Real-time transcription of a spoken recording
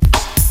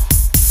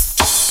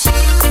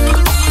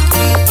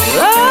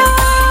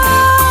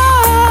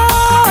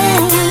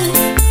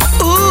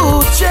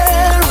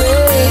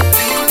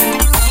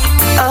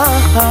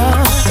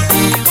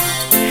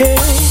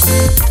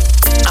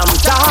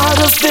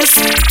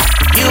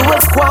You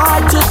have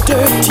quite a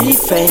dirty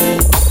fame.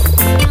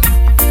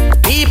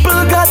 People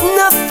got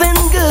nothing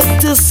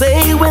good to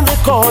say when they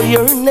call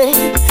your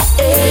name.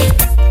 Hey,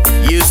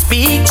 you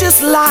speak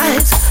just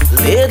lies,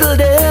 little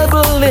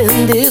devil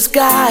in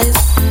disguise.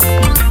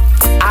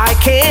 I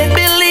can't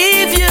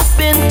believe you've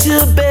been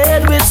to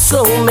bed with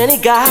so many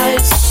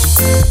guys.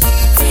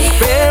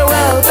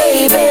 Farewell,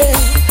 baby,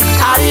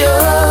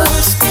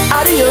 adios,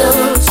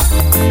 adios.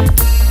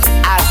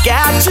 I've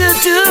got to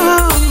do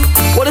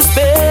what is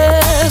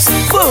best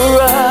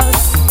for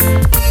us.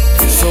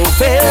 So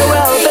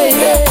farewell,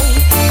 baby,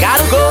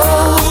 gotta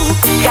go,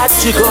 got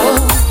to go.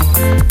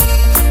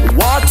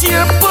 What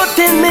you're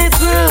putting me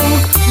through,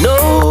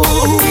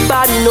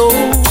 nobody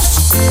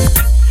knows.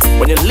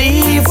 When you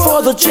leave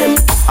for the gym,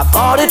 I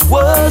thought it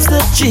was the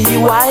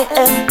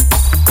GYM.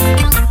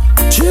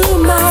 To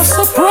my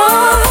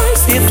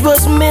surprise, it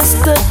was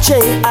Mr.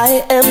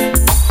 J.I.M.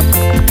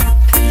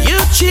 You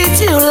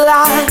cheat, you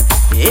lie,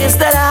 is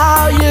that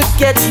how you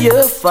get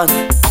your fun?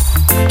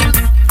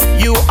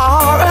 You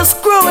are as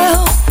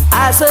cruel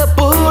as a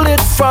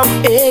bullet from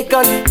a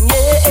gun,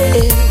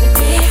 yeah.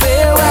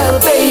 Farewell,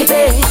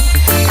 baby,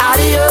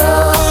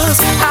 adios,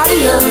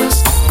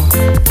 adios.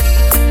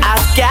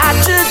 I've got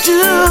to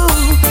do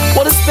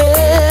what is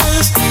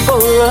best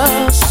for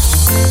us.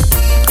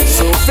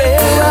 So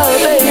farewell,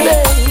 baby,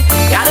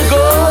 gotta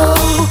go,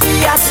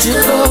 got to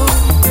go.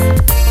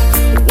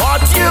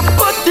 What you're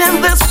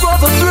putting this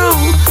brother through,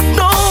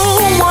 no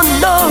one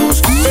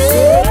knows.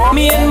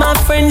 Me and my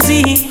friend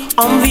Z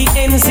on the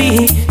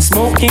NZ,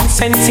 smoking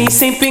Sensi,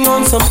 sipping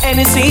on some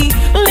Hennessy.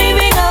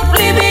 Living up,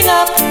 living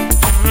up,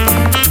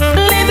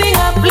 living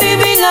up,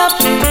 living up.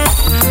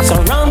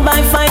 Surrounded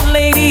by fine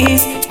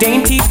ladies,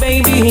 dainty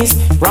babies,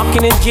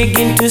 rocking and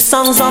jigging to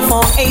songs of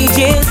all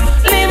ages.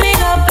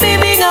 Living up,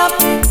 living up,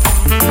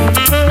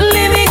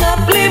 living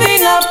up,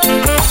 living up.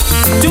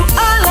 To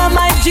all of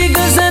my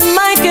jiggers and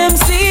my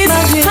MCs,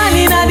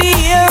 standing at the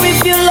air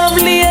if you love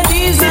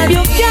ladies. If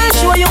you can't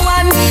show you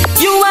want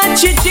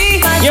chichi,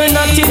 you're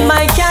not in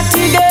my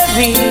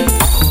category.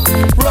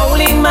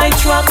 Rolling my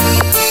truck,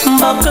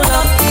 buckle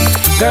up.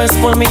 Girls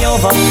pull me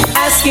over,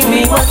 asking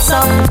me what's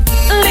up.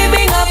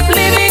 Living up,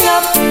 living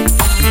up,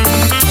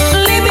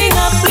 living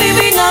up,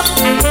 living up.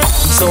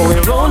 So we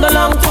rolled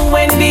along to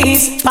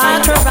Wendy's,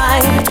 parked her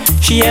ride.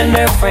 She and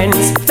her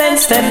friends then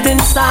stepped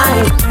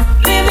inside.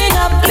 Living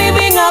up,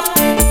 living up,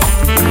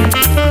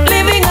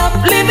 living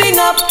up, living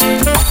up.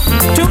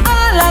 To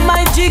all of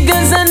my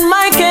jiggers and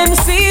my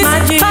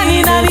MCs,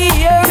 hanging out the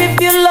air if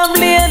you love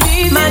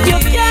ladies. If you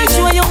can't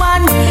show you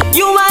want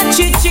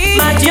chichi,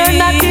 you're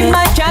not in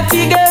my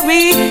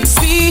category.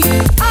 See,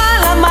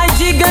 all of my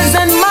jiggers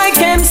and my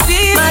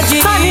MCs,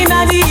 hanging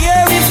out the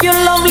air if you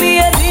love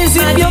ladies.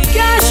 If you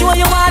can't show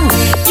you want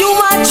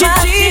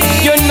chichi,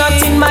 you're not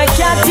in my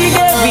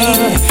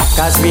category.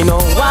 Cause we no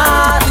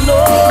want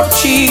no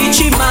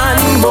chichi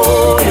man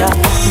boy.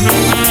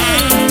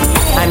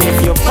 And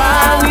if you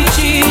buy with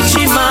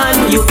chichi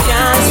man, you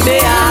can't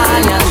stay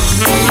on.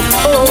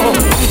 Oh,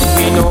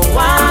 we no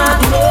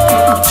want no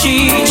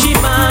chichi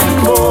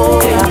man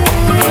boy.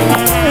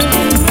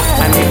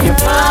 And if you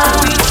buy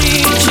with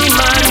chichi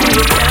man,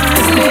 you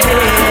can't stay.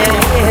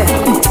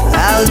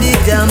 I'll be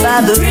down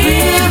by the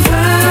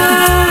river,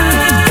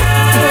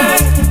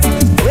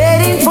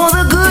 waiting for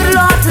the good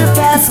Lord to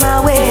pass my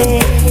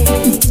way.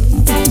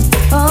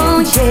 Oh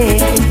yeah,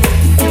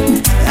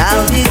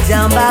 I'll be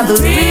down by the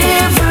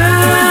river,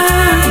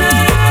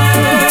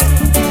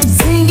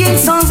 singing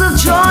songs of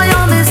joy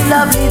on this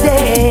lovely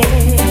day.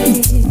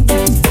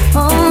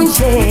 Oh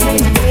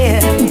yeah,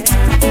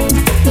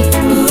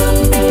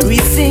 three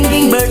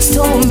singing birds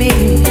told me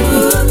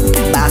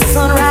by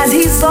sunrise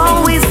he's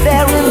always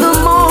there in the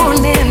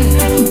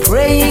morning,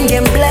 praying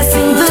and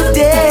blessing the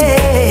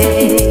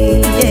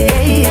day.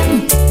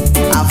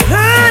 I've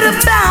heard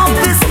about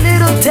this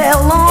little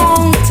tale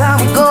long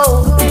time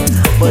ago,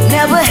 but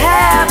never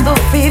had the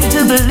faith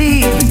to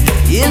believe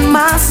in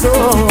my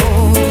soul.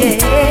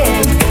 Yeah.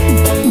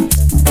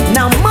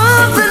 Now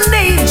Mother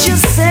Nature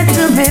sent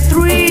to me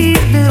three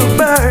little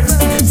birds,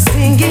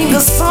 singing a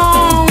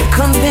song,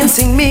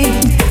 convincing me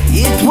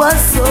it was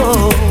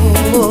so.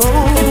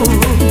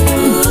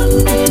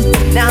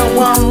 Now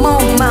I'm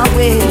on my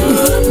way.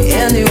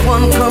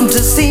 Anyone come to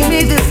see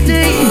me this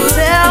day,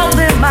 tell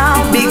them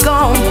I'll be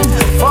gone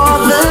for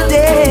the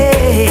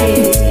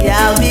day.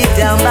 I'll be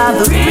down by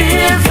the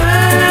river,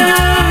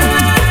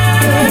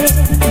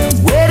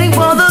 waiting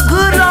for the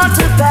good Lord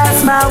to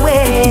pass my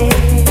way.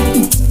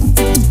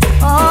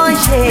 Oh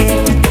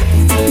yeah,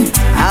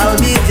 I'll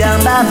be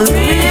down by the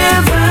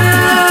river,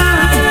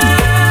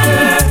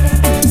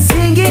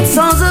 singing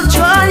songs of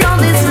joy on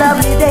this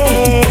lovely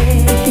day.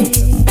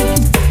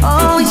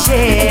 Oh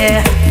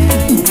yeah.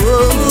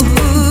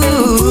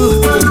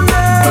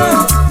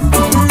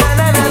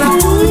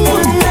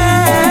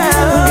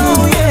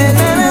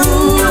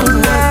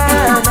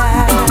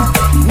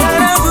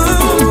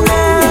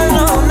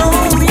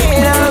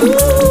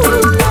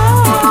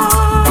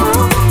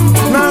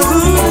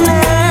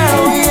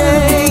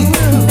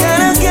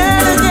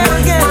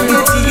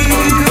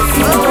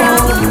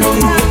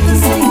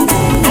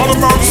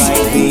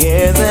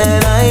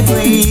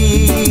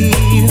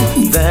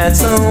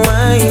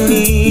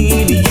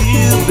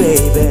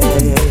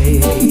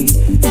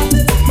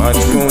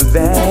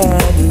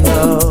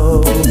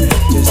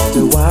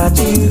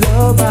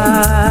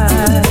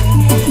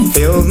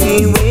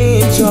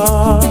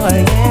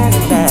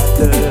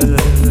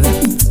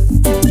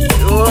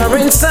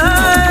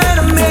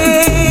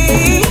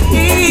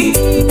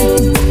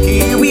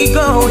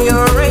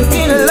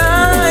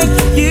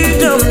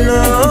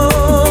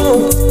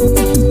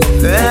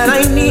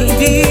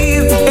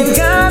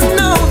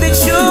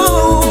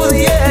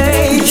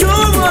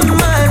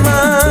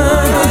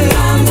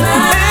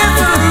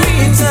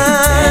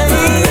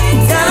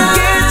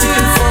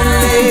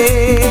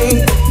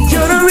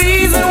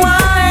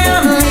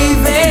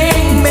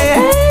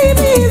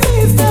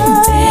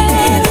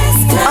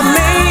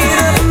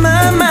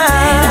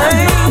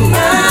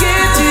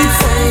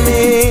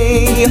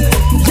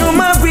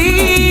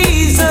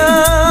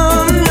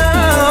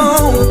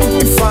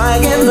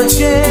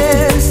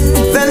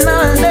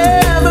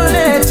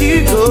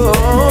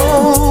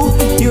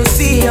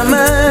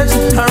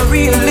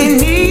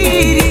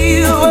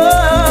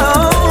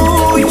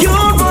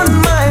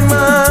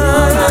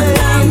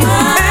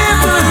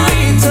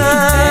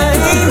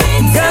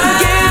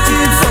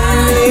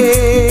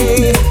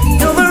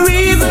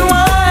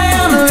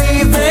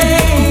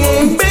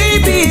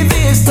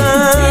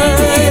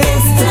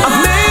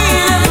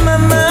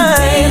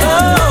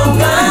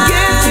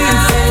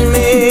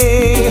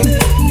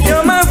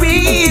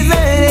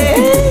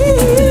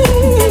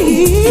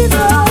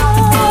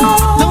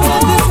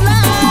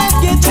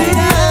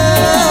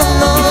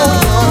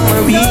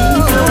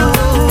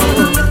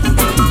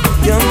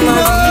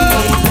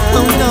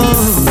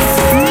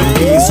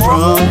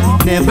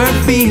 never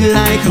feel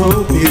like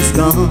hope is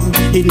gone.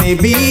 It may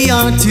be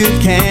hard to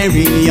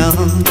carry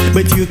on,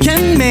 but you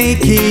can make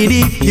it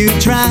if you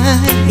try.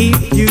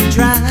 If you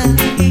try,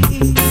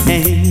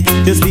 hey,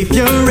 just lift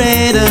your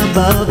head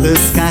above the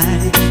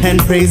sky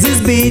and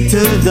praises be to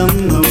the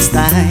Most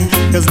High.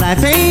 'Cause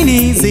life ain't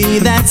easy,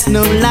 that's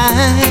no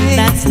lie.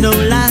 That's no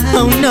lie.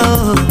 Oh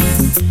no.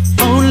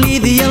 Only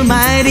the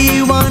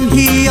Almighty One,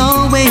 He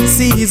always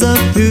sees us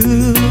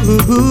through.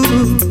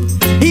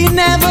 He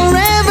never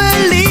ever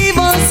leave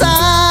our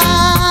side.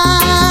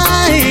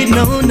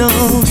 No, no.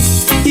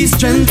 He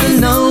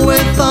strengthens our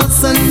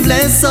thoughts and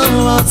bless our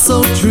hearts so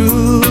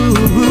true.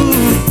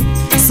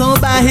 So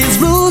by His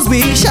rules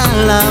we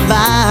shall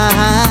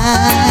abide.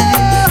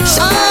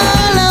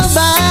 Shall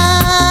abide.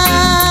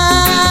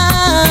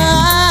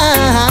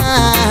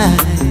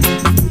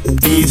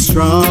 Be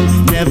strong,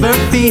 never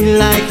feel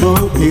like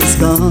hope is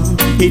gone.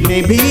 It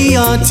may be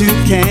hard to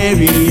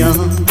carry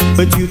on,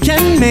 but you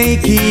can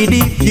make it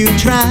if you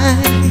try.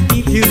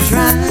 If you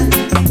try,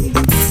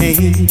 hey,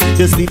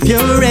 just lift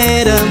your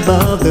head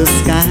above the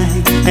sky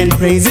and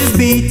praises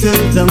be to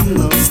the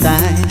Most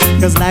High.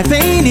 'Cause life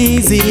ain't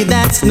easy,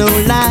 that's no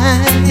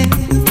lie.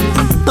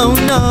 Oh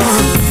no.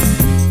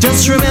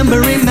 Just remember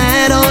Him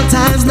at all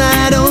times,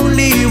 not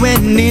only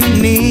when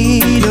in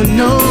need. Oh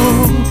no,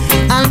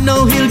 I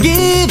know He'll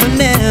give an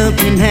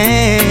helping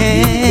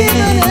hand.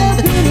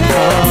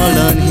 Call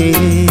on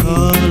Him,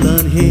 call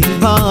on Him,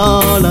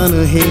 call on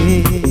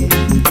Him,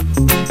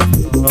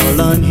 call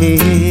on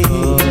Him,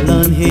 call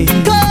on Him,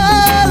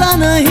 call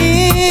on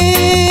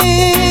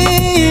Him,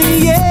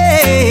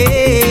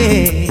 yeah.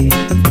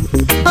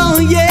 Oh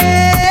yeah.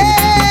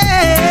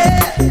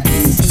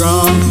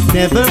 Strong,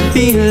 never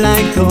feel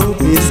like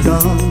hope is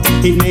gone.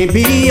 It may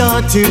be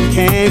hard to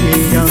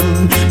carry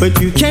on, but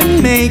you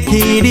can make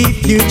it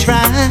if you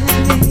try.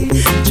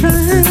 Try.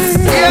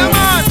 Yeah,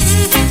 man.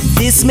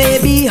 This may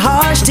be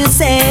harsh to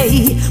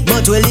say,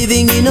 but we're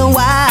living in a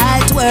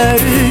white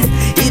world.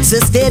 It's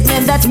a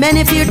statement that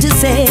many fear to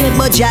say,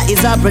 but Jah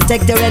is our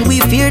protector and we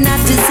fear not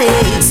to say.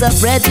 It's a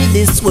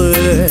prejudice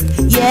world,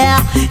 yeah,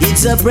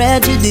 it's a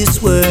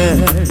prejudice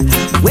world.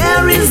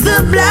 Where is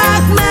the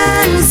black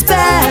man's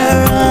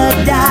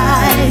paradise?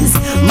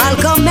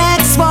 Malcolm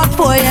X fought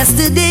for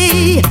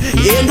yesterday,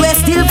 and we're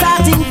still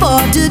fighting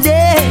for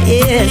today,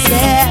 yes,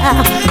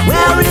 yeah.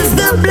 Where is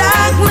the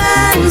black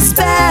man's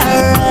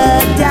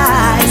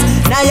paradise?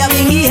 Now you're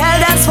being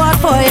held as fought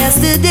for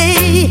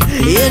yesterday,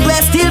 and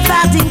we're still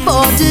fighting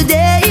for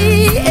today.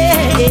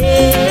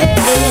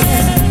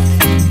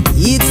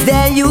 It's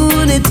their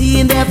unity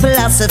in their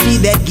philosophy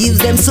that gives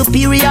them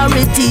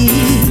superiority,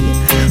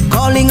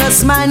 calling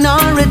us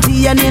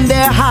minority, and in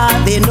their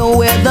heart they know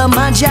we're the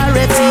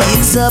majority.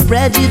 It's a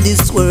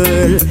prejudice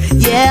world,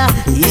 yeah,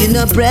 in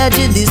a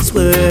prejudice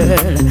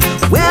world.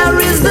 Where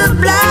is the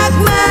black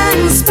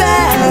man's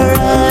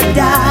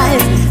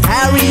paradise?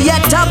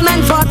 Harriet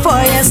Tubman fought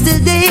for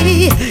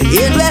yesterday,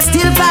 and we're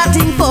still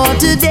fighting for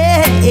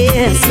today,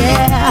 yes,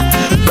 yeah.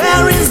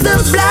 Where is the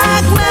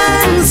black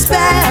man's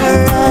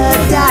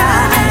paradise?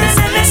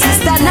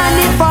 Sister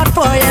Nanny fought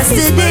for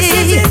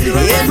yesterday,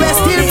 and we're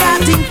still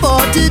fighting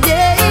for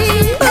today.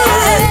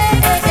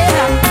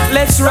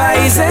 Let's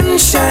rise and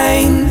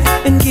shine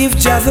and give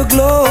Jah the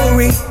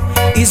glory.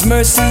 His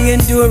mercy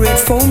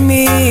endureth for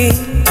me.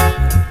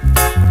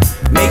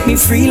 Make me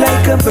free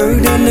like a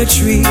bird in a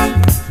tree.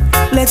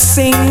 Let's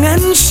sing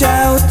and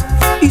shout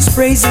His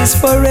praises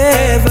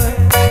forever,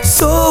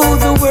 so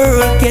the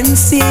world can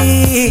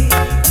see.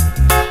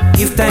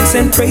 Give thanks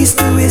and praise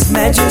to His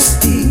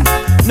majesty,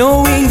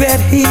 knowing that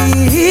He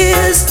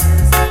is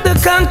the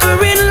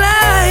conquering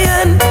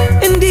lion,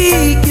 and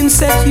He can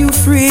set you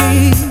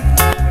free.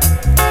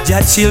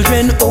 Jah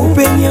children,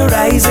 open your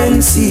eyes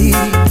and see.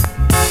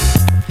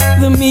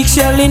 The meek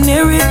shall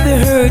inherit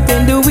the earth,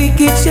 and the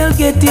wicked shall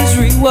get his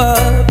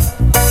reward.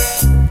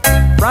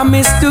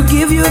 Promise to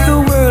give you the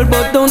world,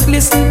 but don't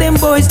listen, them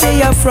boys,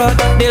 they are fraud.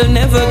 They'll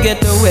never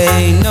get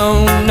away,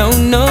 no, no,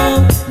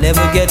 no,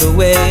 never get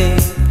away.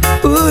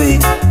 Ooh,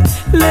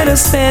 let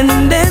us stand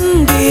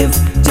and give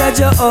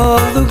Jah all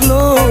the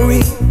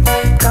glory.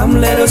 Come,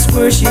 let us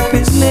worship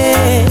His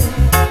name.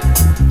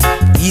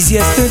 He's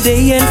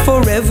yesterday and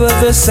forever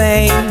the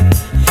same.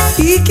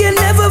 He can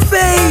never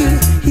fail,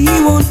 He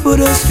won't put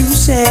us to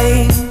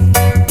shame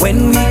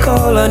when we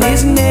call on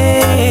His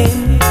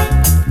name.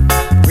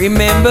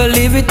 Remember,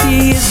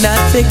 liberty is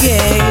not a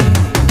game.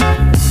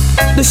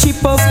 The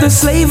ship of the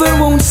slaver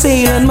won't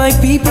sail, and my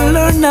people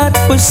are not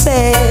for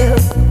sale.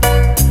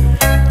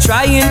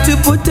 Trying to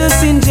put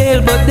us in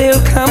jail, but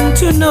they'll come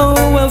to no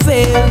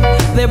avail.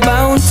 They're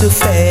bound to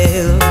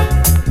fail,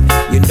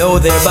 you know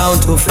they're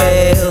bound to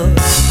fail.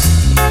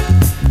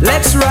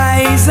 Let's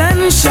rise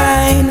and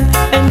shine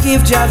and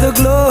give Jah the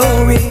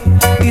glory.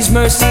 His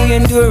mercy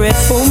endureth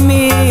for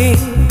me.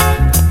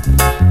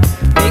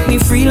 Make me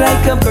free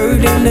like a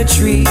bird in a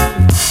tree.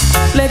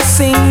 Let's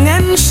sing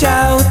and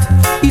shout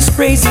His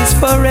praises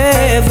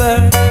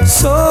forever,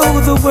 so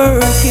the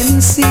world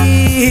can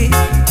see.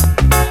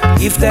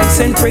 Give thanks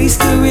and praise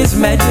to His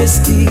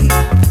majesty.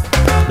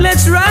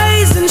 Let's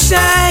rise and shine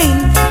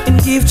shine and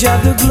give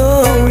Jah the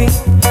glory.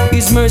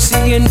 His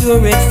mercy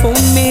endureth for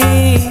me.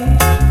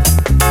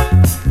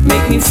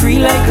 Make me free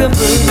like a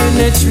bird in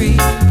a tree.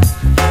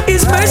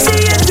 His mercy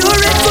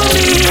endureth for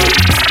me.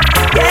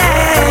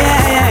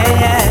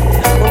 Yeah.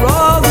 For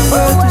all the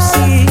world to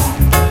see.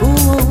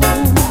 Ooh.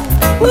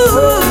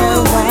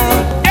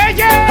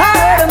 I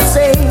heard him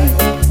say,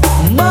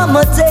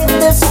 Mama, take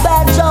this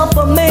badge off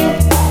of me.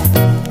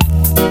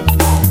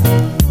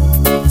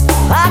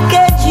 I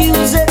can't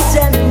use it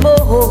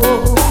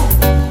anymore.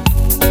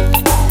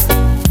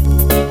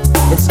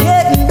 It's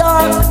getting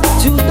dark,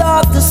 too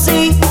dark to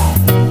see.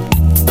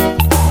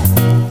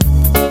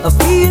 I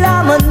feel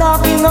I'm a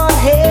knocking on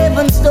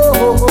heaven's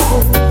door.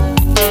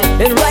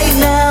 And right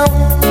now,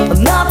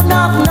 I'm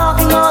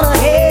knocking on a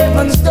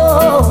heaven's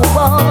door,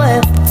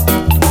 boy.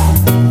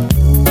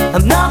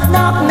 I'm knocking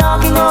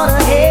on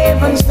a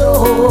heaven's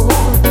door.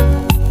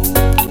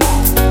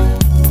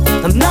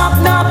 I'm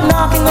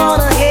knocking on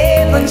a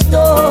heaven's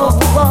door,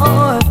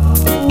 boy.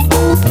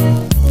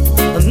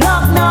 I'm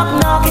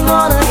knocking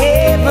on a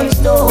heaven's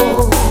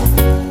door.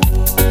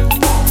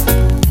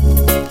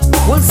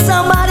 Will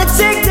somebody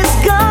take this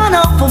gun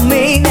off of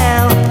me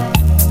now?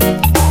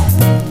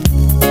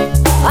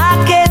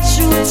 I can't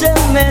shoot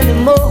him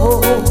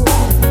anymore.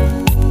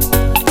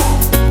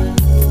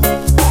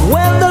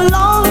 When the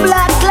long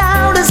black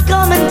cloud is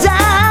coming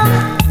down,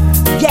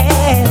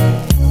 yeah,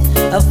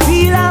 I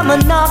feel I'm a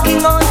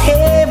knocking on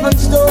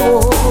heaven's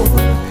door.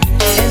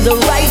 And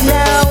right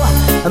now,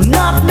 I'm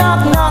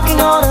knocking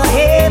on a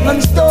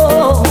heaven's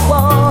door,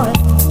 boy.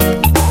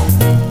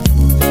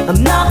 I'm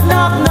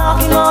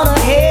knocking on a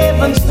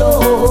heaven's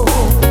door.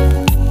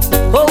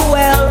 Oh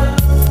well,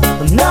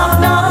 I'm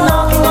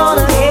knocking on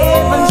a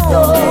heaven's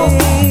door.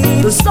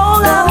 That's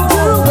all I'm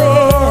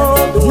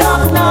doing.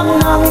 Knocking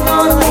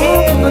on a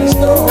heaven's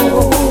door.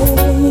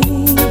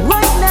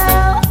 Right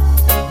now,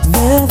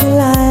 there's a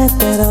light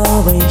that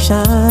always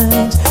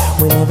shines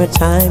whenever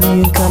time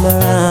you come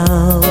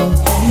around,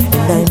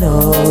 and I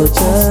know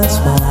just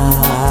why.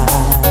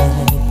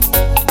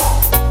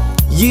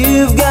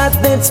 You've got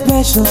that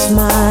special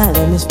smile,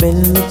 and it's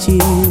been with you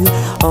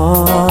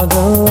all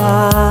the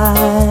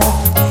while,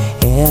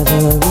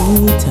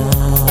 every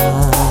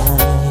time.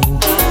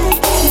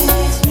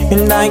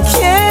 And I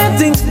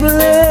can't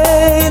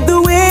explain the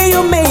way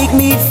you make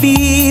me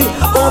feel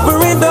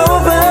over and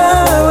over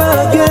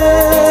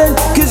again,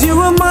 'cause you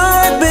are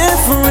my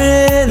best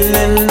friend,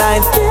 and I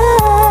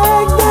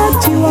think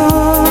that you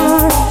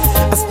are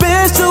a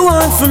special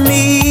one for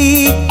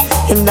me.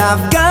 And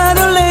I've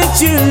gotta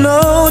let you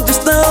know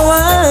just how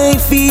I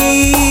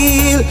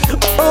feel.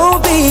 Oh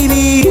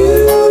baby,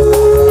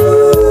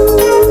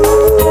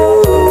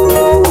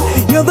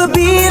 you're the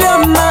beat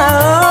of my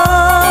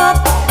heart.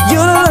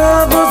 You're the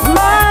love of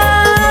my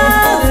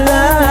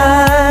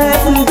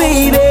life,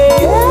 baby.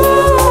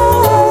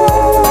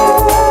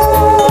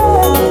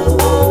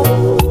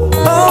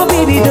 Oh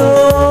baby,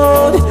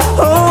 don't.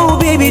 Oh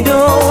baby,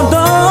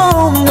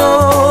 don't no.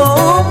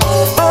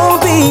 Oh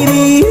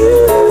baby,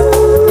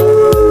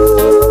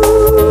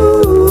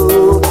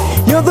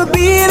 you're the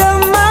beat of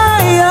my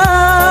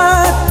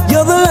heart.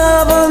 You're the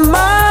love of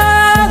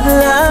my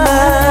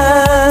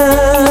life.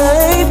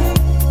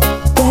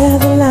 You're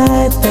the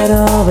light that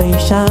always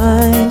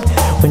shines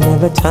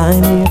whenever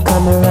time you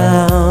come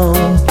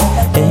around,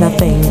 and I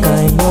think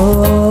I know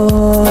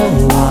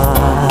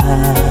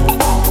why.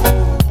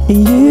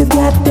 You've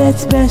got that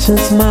special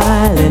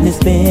smile, and it's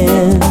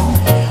been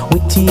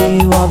with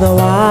you all the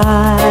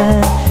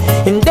while,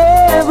 and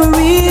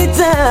every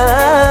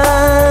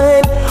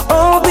time.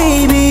 Oh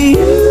baby,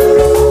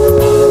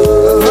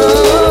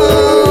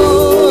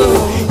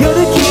 you're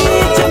the key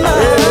to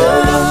my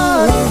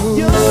heart.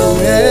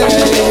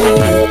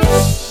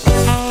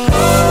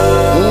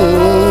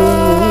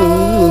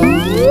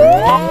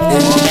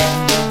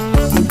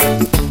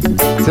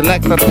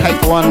 Select the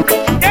type 1.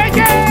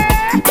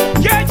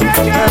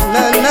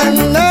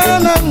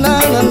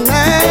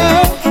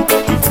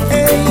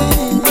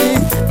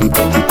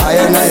 I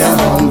am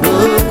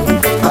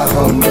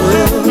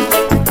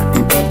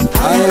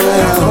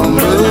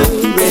humble.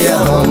 We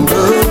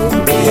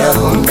are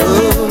humble.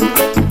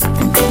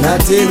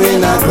 Not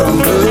even a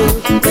grumble.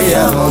 We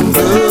are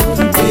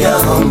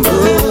humble.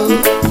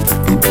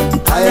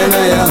 I am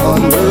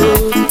humble.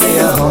 We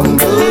are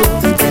humble.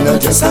 We not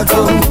just a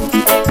come,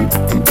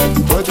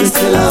 but we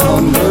still are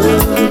humble.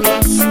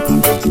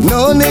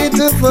 No need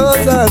to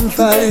fuss and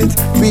fight.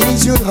 We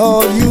should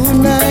all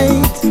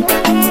unite.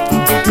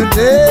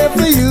 Today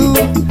for you,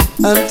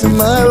 and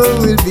tomorrow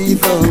will be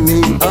for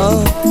me.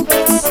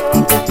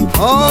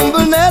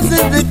 Humbleness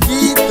is the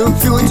key to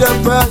future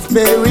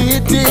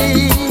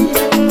prosperity.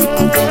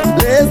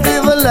 Let's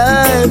live a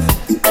life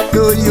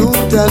to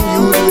youth and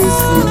youth will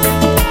see.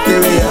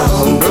 We are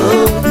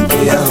humble.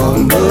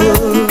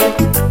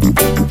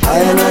 I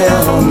am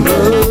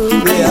humble.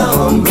 We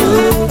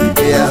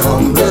are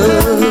humble.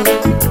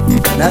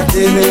 Not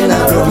even a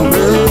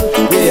grumble.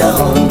 We are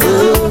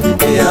humble.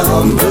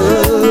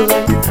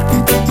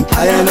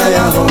 I am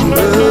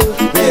humble.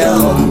 We are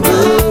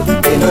humble.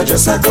 We not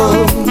just a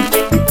come,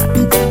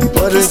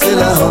 but it's still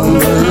a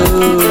humble.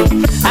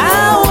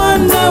 I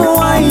wonder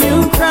why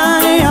you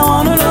cry. I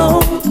wanna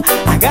know.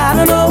 I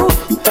gotta know.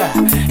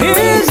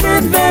 Is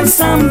it that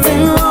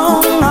something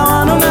wrong? I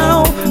wanna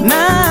know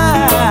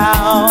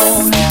now.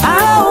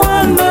 I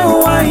wonder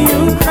why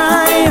you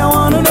cry. I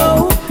wanna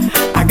know.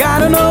 I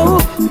gotta know.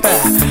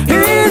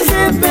 Is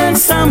it that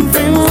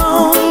something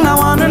wrong? I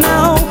wanna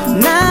know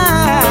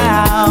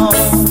now.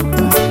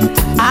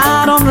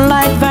 I don't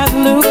like that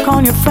look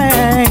on your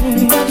face,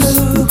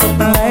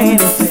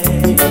 lady.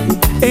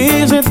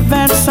 Is it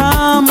that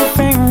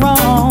something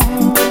wrong?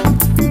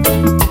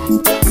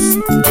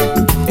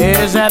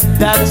 Is that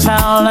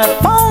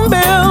telephone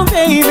bill,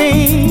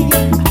 baby?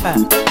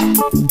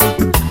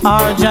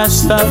 Or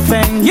just a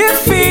thing you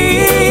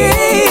feel?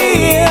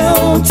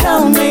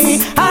 Tell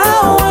me, I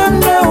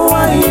wonder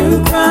why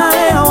you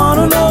cry. I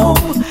wanna know,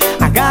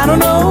 I gotta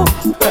know.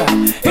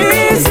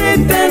 Is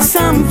it that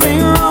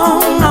something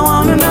wrong? I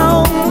wanna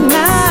know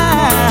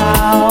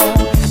now.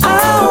 I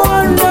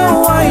wonder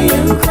why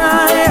you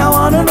cry. I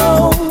wanna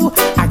know,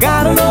 I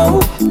gotta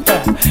know.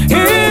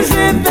 Is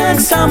it that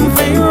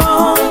something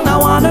wrong? I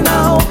wanna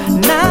know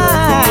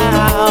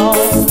now.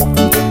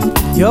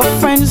 Your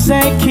friends,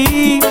 they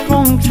keep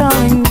on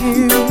telling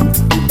you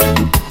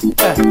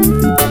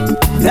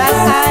that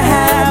I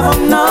have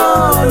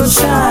another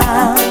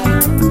child.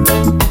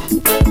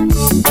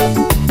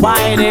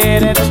 Why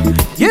didn't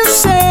you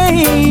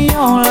say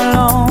all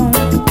along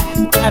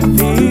that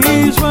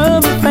these were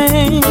the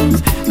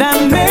things that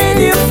made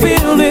you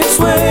feel this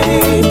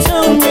way?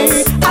 Tell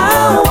me,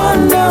 I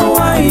wonder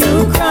why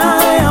you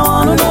cry. I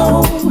wanna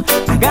know,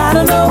 I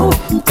gotta know.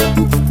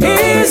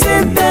 Is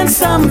it that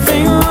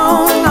something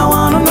wrong? I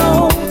wanna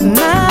know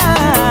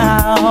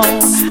now.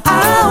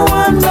 I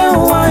wonder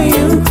why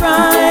you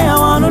cry. I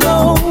wanna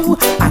know,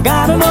 I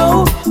gotta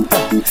know.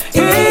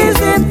 Is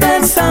it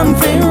that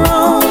something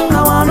wrong?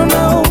 I wanna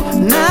know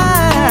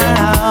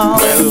now.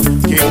 Well,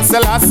 King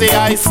Selassie,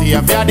 I see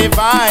if you're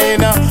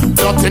divine.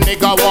 Dirty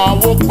nigga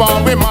want walk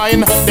for we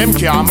mine. Them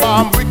can't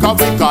bomb because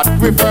we got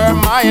prefer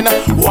mine.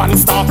 One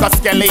stalk a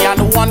skelly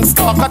and one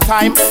stalk a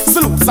time.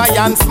 Salute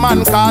science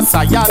man, cause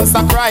science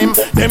a crime.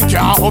 Them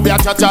can't hold your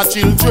cha-cha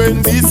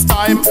children this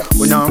time.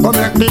 We now go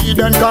make the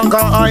Eden conquer.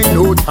 I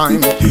no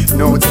time,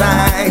 no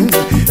time,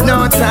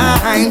 no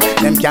time.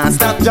 Them can't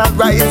stop the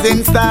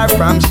rising star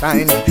from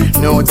shine.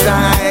 No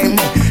time,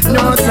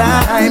 no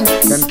time.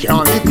 Them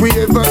can't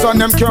liquid us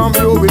and them can't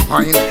blow with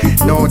mine.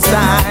 No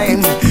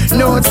time,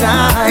 no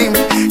time.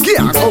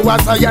 Can't go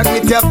as I am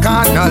with your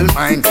carnal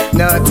mind.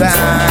 No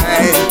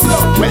time.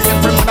 Well,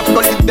 every man up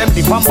go live them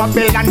the bumper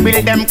bill and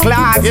build them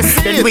class.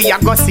 Then we a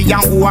go see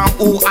and who are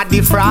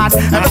the fraud.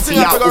 And see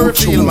how who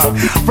true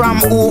from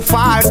who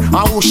falls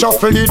and who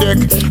shuffle the deck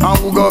and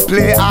who go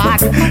play hard.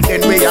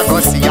 Then we a go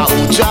see how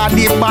who draw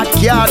the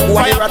backyard. Who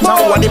are the rat and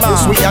who are the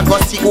puss. We a go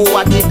see who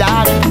are the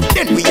dog.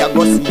 Then we a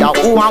go see how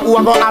who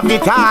a go have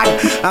it hard.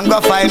 And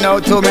go find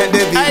out to make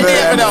the people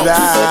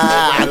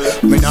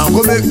sad. Me now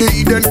go make the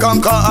Eden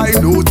conquer. I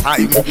no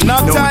time, no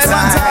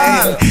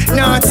time,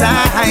 no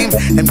time.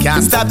 Them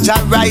can't stop the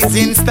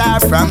rising star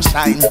from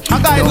shine. No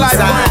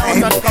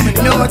time,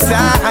 no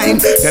time.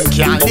 Them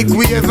can't lick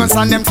waves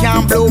and them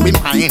can't blow in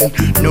mine.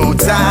 No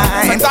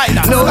time,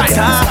 no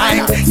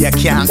time. You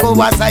can't go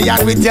as I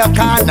am with your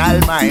carnal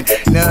mind.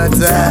 No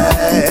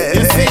time.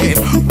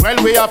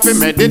 Well, we have to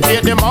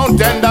meditate the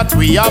mountain that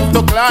we have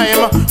to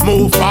climb.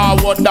 Move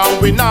forward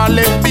down, we not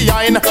left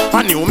behind.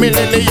 A new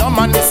millennium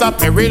and it's a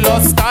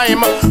perilous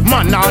time.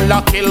 Man all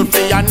a kill for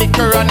a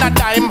nickel and a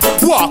dime.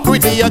 Walk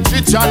with the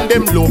church and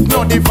them look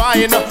no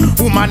divine.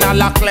 Woman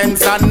all a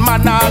cleanse and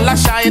man all a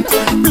shine.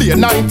 Play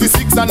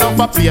 96 and up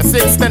a play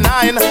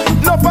 69.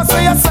 No for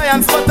say a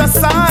science but a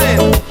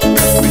sign.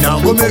 We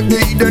now go make the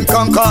Eden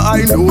conquer.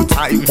 I no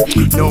time,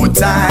 no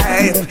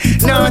time,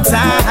 no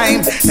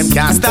time. Them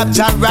can't stop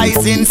the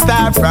rising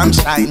star from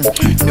shine.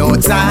 No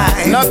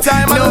time, no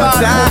time, no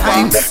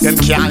time. Them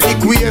can't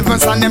lick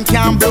waves and them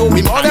can't blow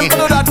in mine.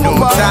 No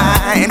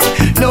time,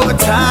 no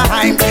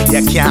time.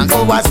 You can't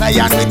go as I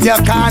am with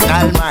your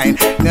carnal mind.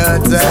 No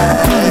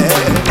time.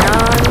 No,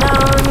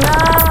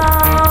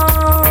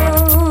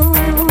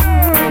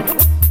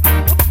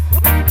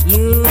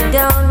 you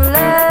don't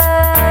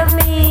love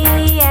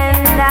me,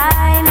 and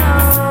I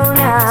know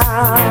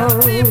now.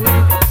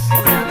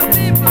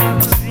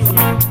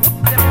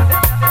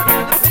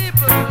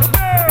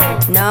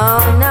 No,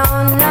 no,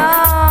 no.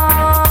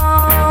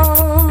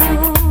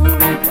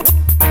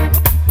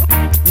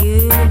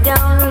 You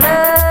don't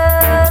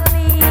love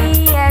me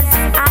as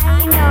I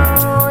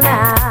know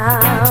now.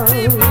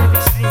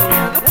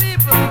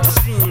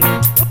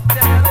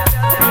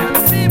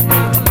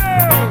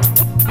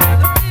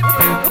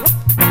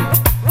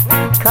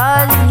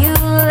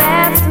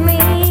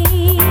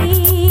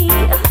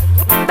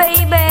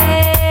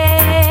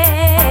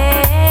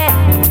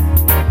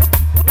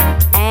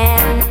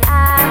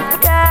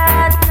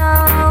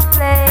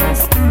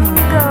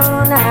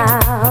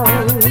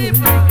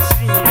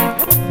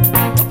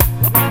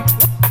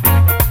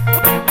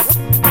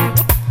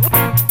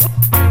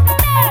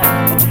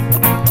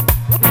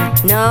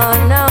 No,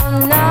 no,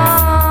 no.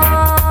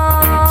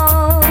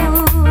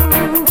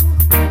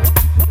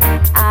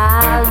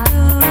 I'll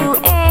do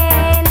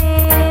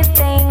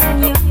anything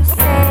you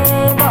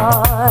say,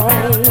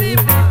 boy.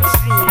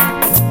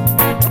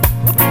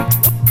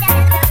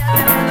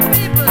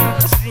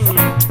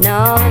 No,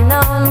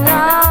 no,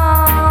 no.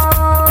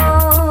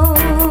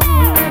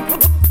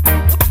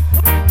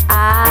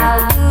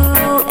 I'll do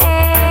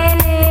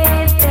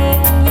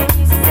anything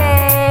you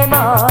say,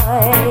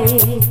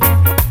 boy.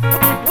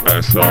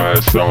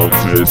 SOS Sound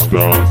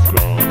System.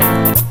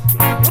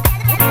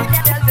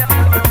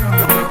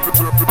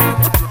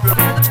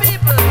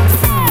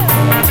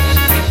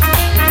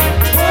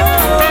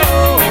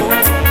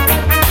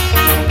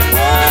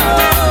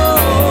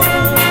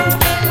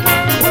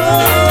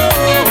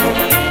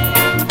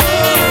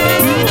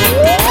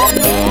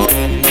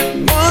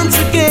 Once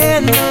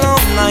again,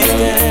 alone I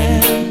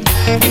stand,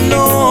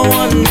 no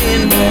one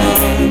in my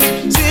arms.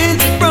 Since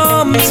you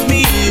promised me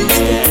you'll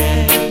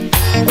stand,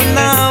 but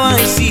now I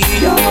see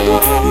you're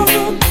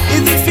gone.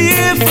 Is it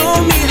fear for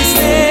me to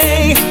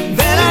say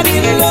that I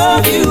didn't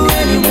love you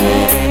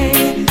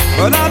anyway?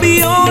 But I'll be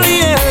only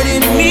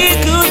hurting me,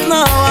 'cause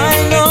now I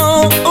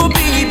know. Oh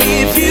baby,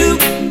 if you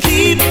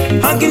keep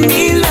hugging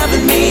me,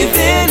 loving me,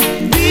 then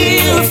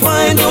we'll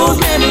find those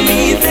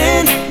memories.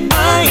 Then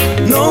I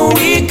know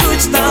we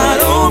could start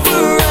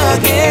over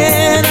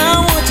again. I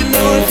want to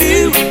know if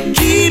you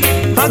keep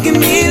hugging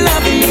me,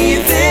 loving me,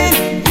 then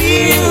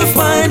we'll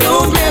find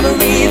those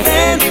memories.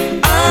 Then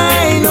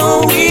I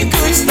know we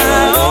could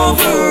start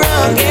over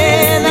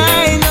again.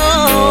 I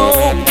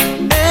know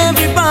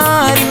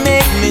everybody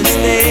make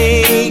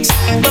mistakes,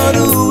 but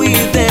who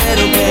is there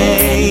to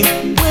blame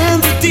when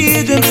the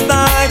teardrop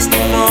starts to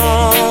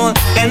fall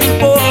and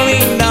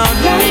pouring down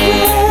like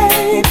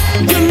rain?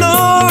 You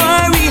know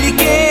I really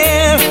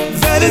care.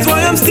 That is why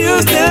I'm still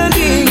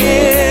standing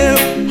here,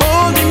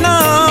 holding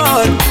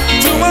on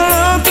to a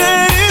love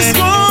that is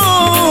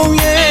strong.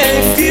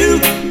 Yeah, if you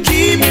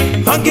keep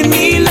hugging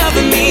me,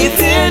 loving me,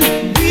 then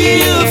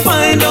we'll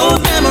find those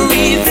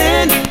memories.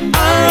 Then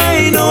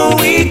I know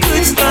we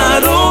could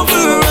start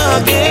over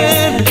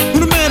again.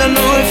 But I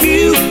know if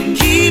you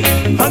keep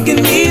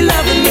hugging me,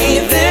 loving me,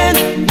 then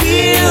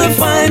we'll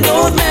find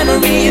those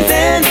memories.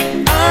 Then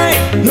I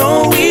know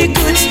we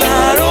could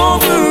start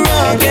over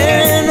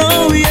again.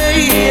 Oh yeah,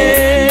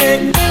 yeah.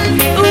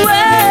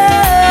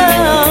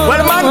 Well,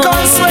 the man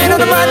called Swain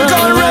and the man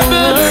called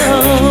Rebel.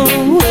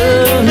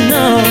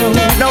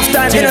 Enough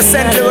time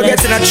innocently we'll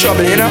get in a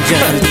trouble, you know.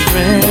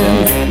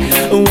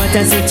 What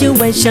a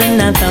situation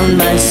I found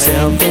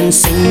myself in.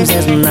 Seems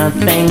there's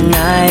nothing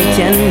I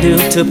can do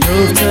to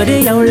prove to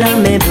the old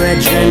me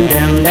brethren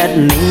them that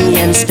me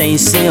and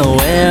Stacy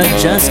were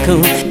just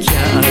cool.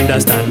 Can't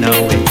understand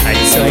now it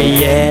tight, so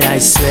yet I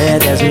swear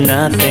there's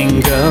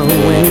nothing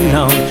going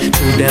on.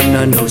 True them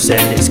no know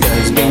said this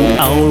girl's been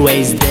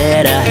always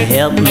there to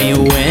help me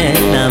when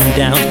I'm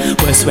down.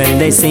 Worse when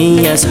they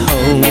see us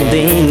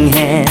holding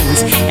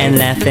hands and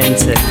laughing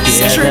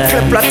together.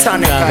 Strictly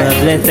platonic.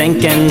 Probably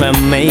thinking we're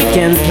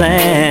making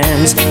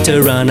plans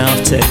to run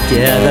off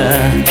together.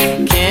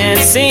 Can't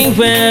see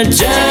we're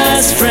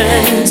just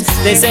friends.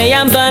 They say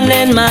I'm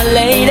burning my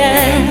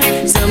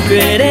lady. Some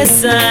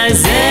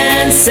criticize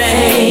and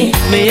say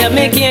me up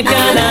me cake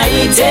and I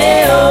eat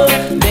it. Oh,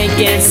 they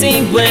can't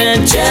see we're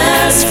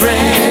just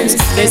friends.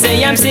 They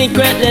say I'm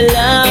secretly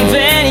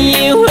loving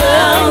you.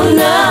 Oh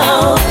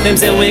no, them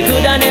say we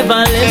coulda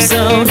never live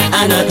so.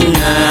 I nothing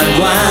not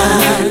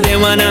one. They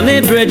wanna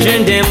me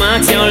brethren, them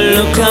ask you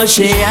look how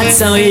she acts,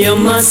 so you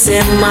must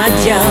say mad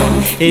yo.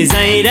 Is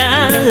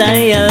either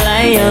liar,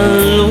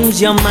 lose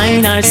your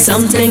mind, or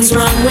something's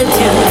wrong with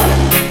you.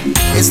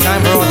 It's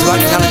time for all to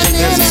acknowledge that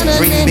there's a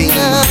supreme being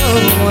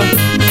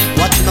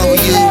watching over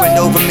you and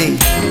over me.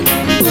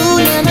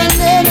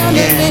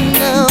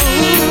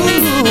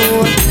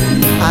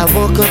 I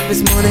woke up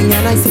this morning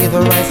and I see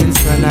the rising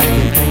sun. I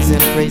give thanks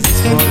and praises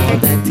for all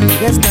that He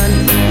has done.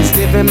 He's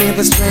given me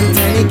the strength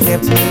and He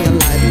kept me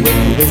alive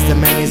with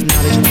wisdom and His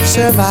knowledge to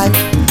survive.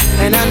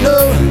 And I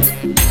know,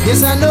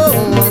 yes I know,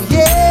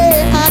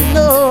 yeah I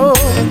know,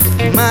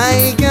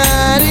 my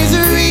God is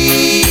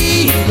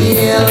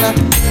real,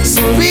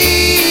 so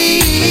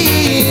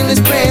real His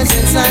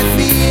presence I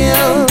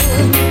feel.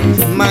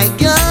 My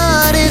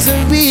God is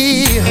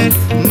real,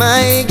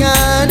 my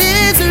God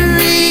is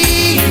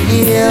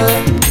real,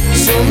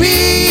 so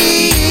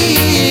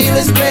real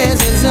His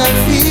presence I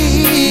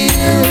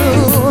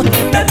feel.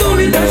 Not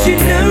only does she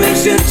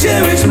nourish and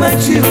cherish my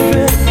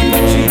children,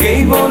 she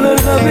gave all her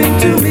loving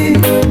to me.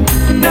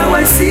 Now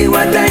I see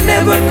what I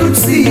never could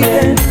see,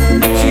 and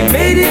she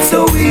made it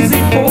so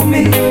easy for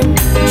me.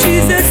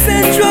 She's a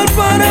central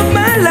part of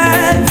my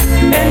life,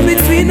 and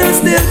between us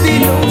there'll be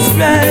no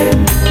strife.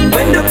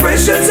 When the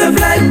pressures of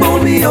life bowl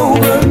me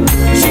over,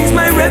 she's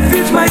my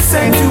refuge, my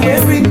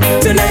sanctuary.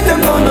 Tonight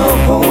I'm gonna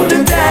hold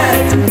her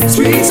tight,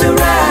 treat her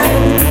right.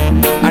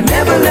 I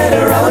never let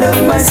her out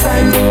of my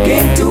sight.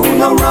 Can't do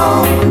no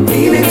wrong,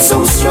 feeling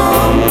so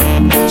strong.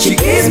 She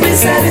gives me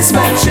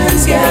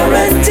satisfaction's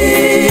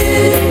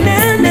guaranteed.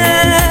 Nah, nah.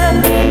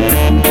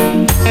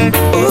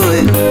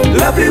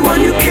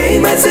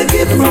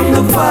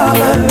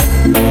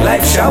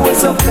 life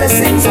showers of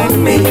blessings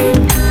on me.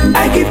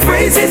 I give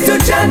praises to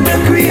Jah the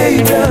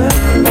Creator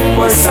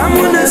for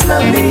someone as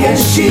lovely as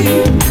she.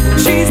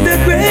 She's the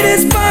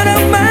greatest part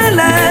of my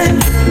life,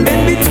 and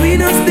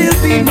between us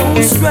there'll be no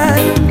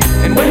strife.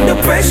 And when the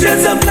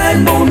pressures of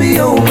life pull me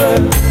over,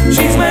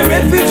 she's my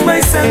refuge, my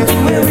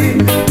sanctuary.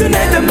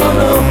 Tonight I'm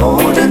gonna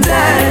hold her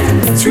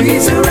tight,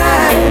 trees are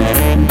right.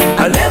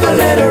 I'll never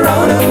let her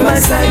out of my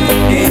sight.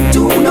 Can't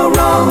do no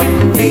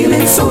wrong,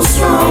 feeling so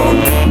strong.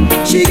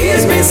 She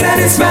gives me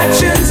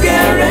satisfaction's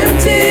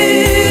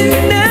guaranteed.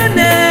 Nah,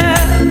 nah.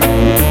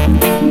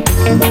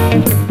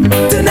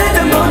 Tonight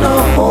I'm gonna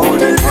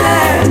hold her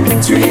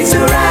tight, trees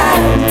are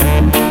right.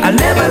 I'll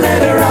never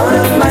let her out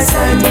of my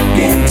sight.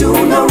 Can't do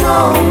no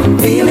wrong,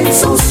 feeling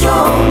so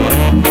strong.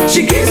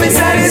 She gives me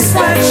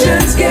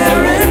satisfaction's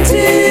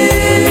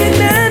guaranteed.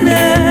 Nah,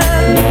 nah.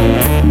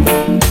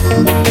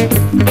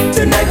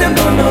 Tonight I'm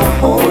gonna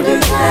hold her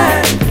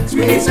tight,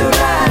 trees are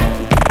right.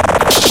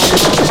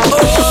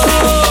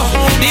 Oh,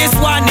 this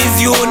one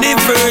is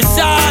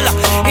universal.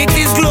 It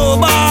is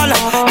global.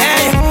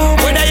 Hey,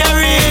 whether you're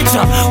rich,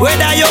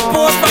 whether you're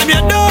poor, from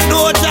you don't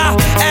know Jah.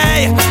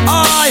 Hey,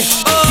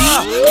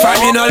 from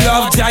you no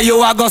love Jah,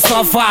 you a go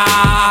suffer.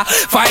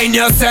 Find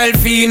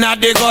yourself in a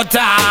the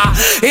gutter.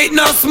 It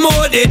no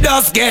smooth, it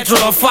does get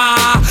rougher.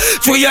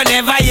 So you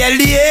never yell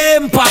the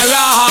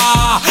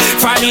emperor.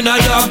 From you no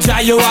love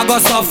Jah, you a go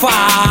suffer.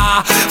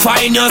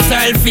 Find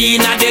yourself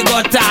in a the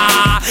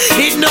gutter.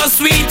 It no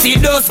sweet,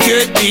 it does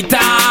get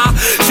bitter.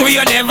 So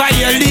you never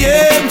yell the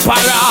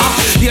emperor.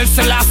 You'll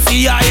still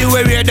see I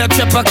wear the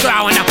triple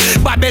crown.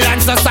 Babylon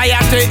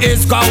society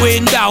is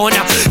going down.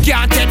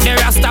 Can't take the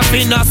rest of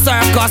in a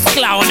circus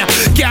clown.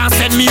 Can't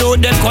send me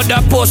out, they coulda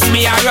push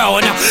me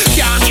around.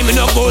 Can't give me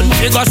no gun,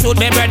 figure shoot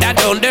me brother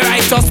down. The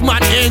righteous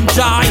man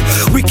enjoy,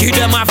 wicked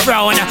them a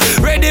frown.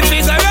 Ready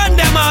figure run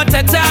them out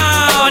of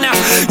town.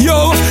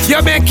 Yo,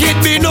 you make it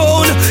be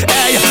known.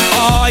 Hey,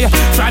 oi,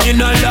 from you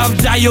no love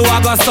Jah, you a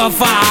go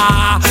suffer.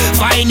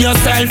 Find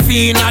yourself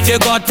in a the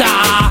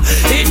gutter.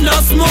 It no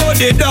smooth,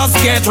 it does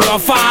get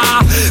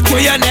rougher. So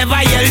you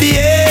never yell the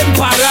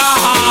emperor.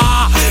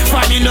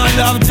 From you no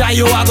love Jah,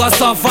 you a go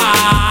suffer.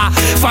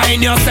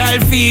 Find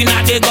yourself in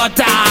a the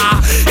gutter.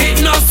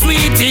 It no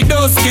sweet, it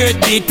does get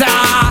bitter.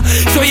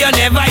 So you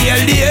never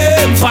yell the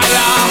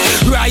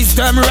emperor. Rise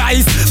them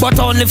rise, but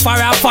only for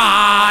a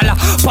fall.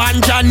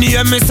 Panja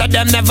near me, so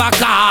them never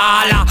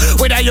call.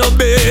 Whether you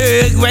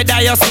big,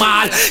 whether you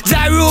small,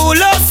 Jah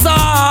rule us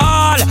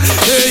all.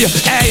 Hey,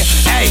 hey,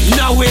 hey,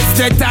 now it's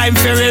the time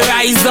for we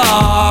rise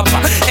up.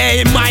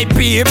 Hey, my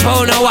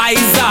people, now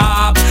wise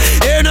up.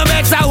 You no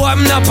better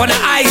warm up on the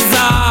eyes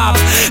up.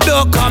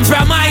 Don't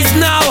compromise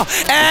now.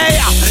 Hey,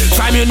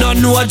 from you no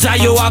know Jah,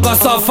 you a go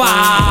suffer.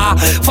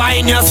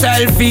 Find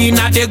yourself in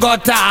a the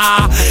gutter.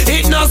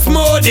 It no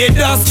smooth, it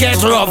does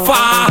get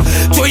rougher.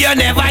 So you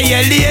never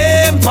yell the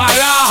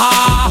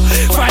emperor.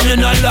 From you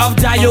no love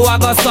Jah, you a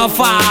go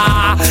suffer.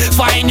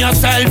 Find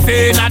yourself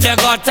in a the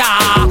gutter.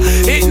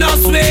 It no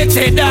sweet,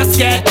 it does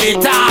get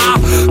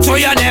bitter. So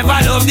you never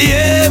love the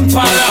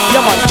emperor.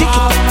 Yeah, man, kick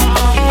it.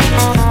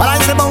 But I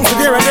say bounce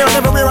here and there and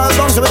everywhere else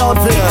bounce without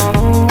fear.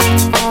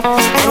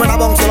 And when I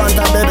bounce one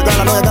time, baby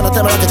girl, I know you're gonna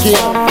tell me what to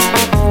care.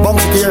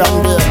 Bounce here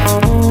and there.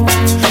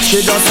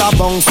 She just a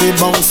bouncy,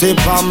 bouncy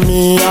for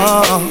me,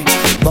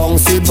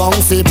 bouncy,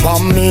 bouncy for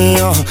me.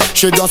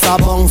 She just a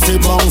bouncy,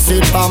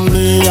 bouncy for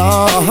me,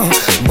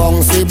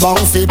 bouncy,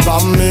 bouncy for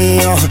me.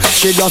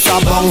 She just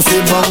a bouncy,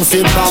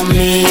 bouncy for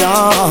me,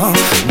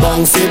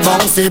 bouncy,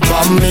 bouncy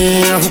for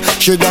me.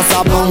 She just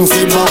a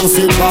bouncy,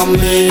 bouncy for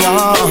me,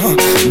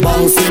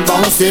 bouncy,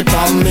 bouncy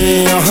for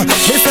me.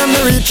 She say me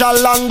reach a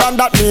London,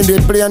 that mean the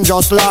plane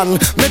just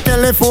land. Me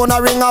telephone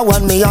a ring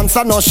when me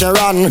answer no she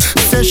run.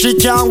 Say she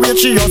can't wait,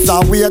 she just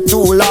a wait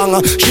too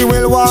long. She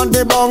will want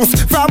the bounce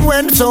from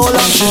when so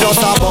long. She just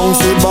a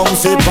bouncy,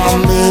 bouncy for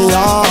me,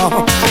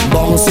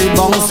 bouncy,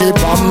 bouncy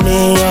for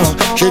me.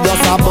 She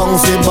just a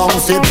bouncy,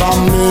 bouncy for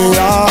me,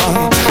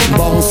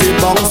 bouncy,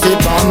 bouncy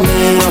for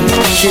me.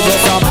 She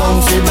just a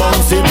bouncy,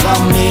 bouncy for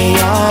me,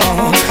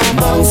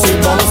 bouncy,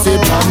 bouncy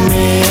for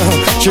me.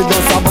 She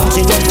just a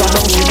bouncy, just a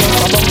bouncy, just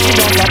a bouncy,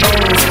 just a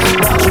bouncy,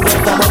 she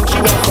just a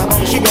bouncy, just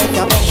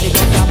a bouncy.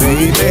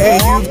 Baby,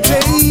 you've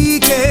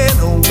taken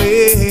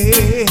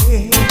away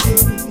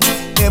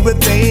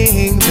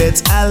everything that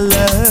I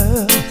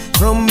love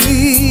from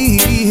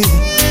me.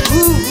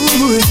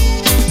 Ooh,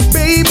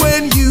 babe,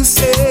 when you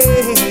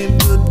said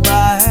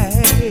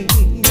goodbye,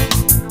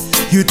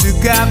 you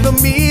took out the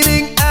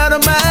meaning out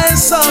of my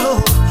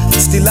soul.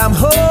 Still I'm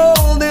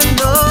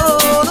holding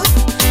on.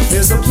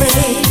 There's a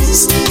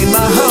place in my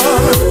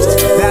heart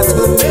that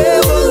will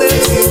never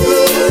let you go.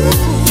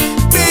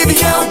 Baby,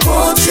 I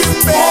want you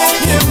back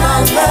in my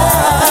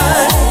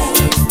life.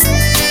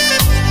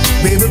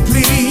 Baby,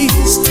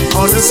 please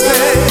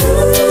understand,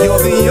 you're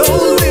the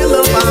only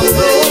love I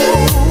know.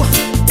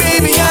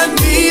 Baby, I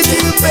need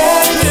you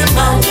back in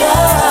my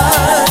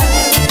life.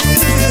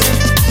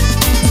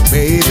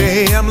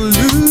 Baby, I'm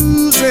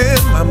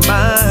losing my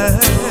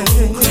mind.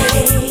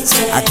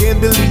 I can't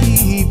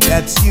believe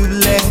that you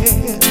let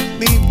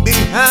me be.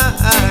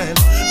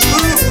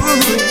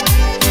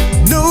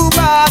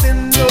 Nobody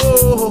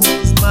knows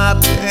my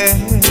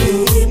pain.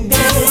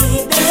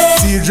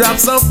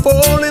 Teardrops are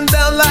falling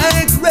down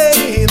like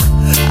rain.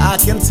 I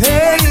can't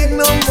take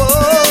no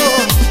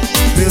more.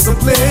 There's a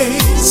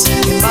place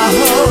in my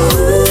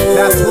heart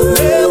that will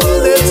never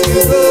let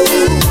you go.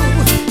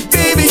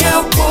 Baby, I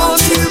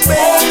want you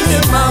back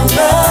in my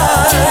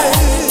life.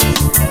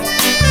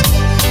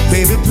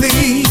 Baby,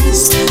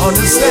 please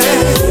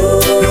understand,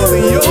 you're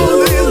the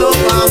only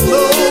love I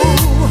know.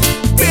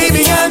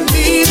 Baby, I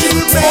need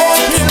you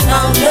back in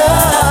my life.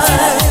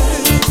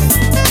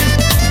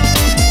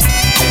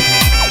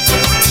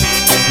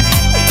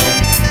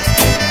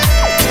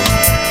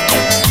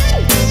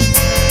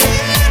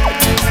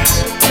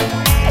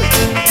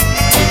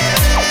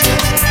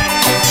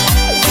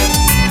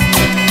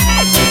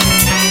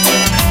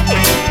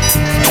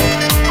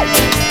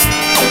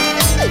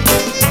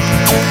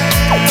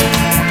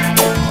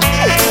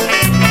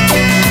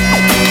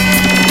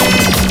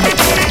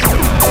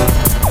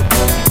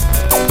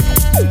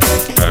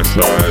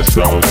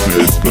 Sound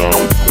system.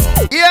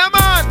 Yeah,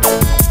 man.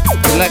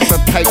 Selector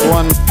type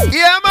 1.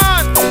 Yeah,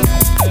 man.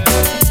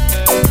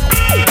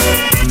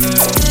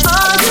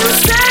 Are you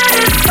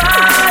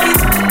satisfied?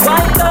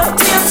 Wipe the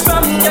tears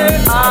from your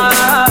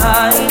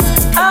eyes.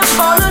 I'm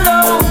all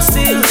alone,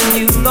 still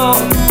you know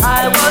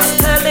I was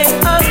telling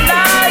a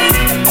lie.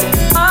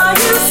 Are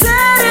you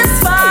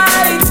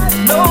satisfied?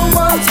 No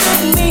one's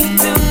with me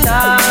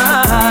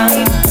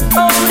tonight.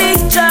 Only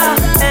Jah,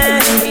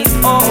 and he's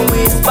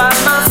always by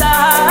my side.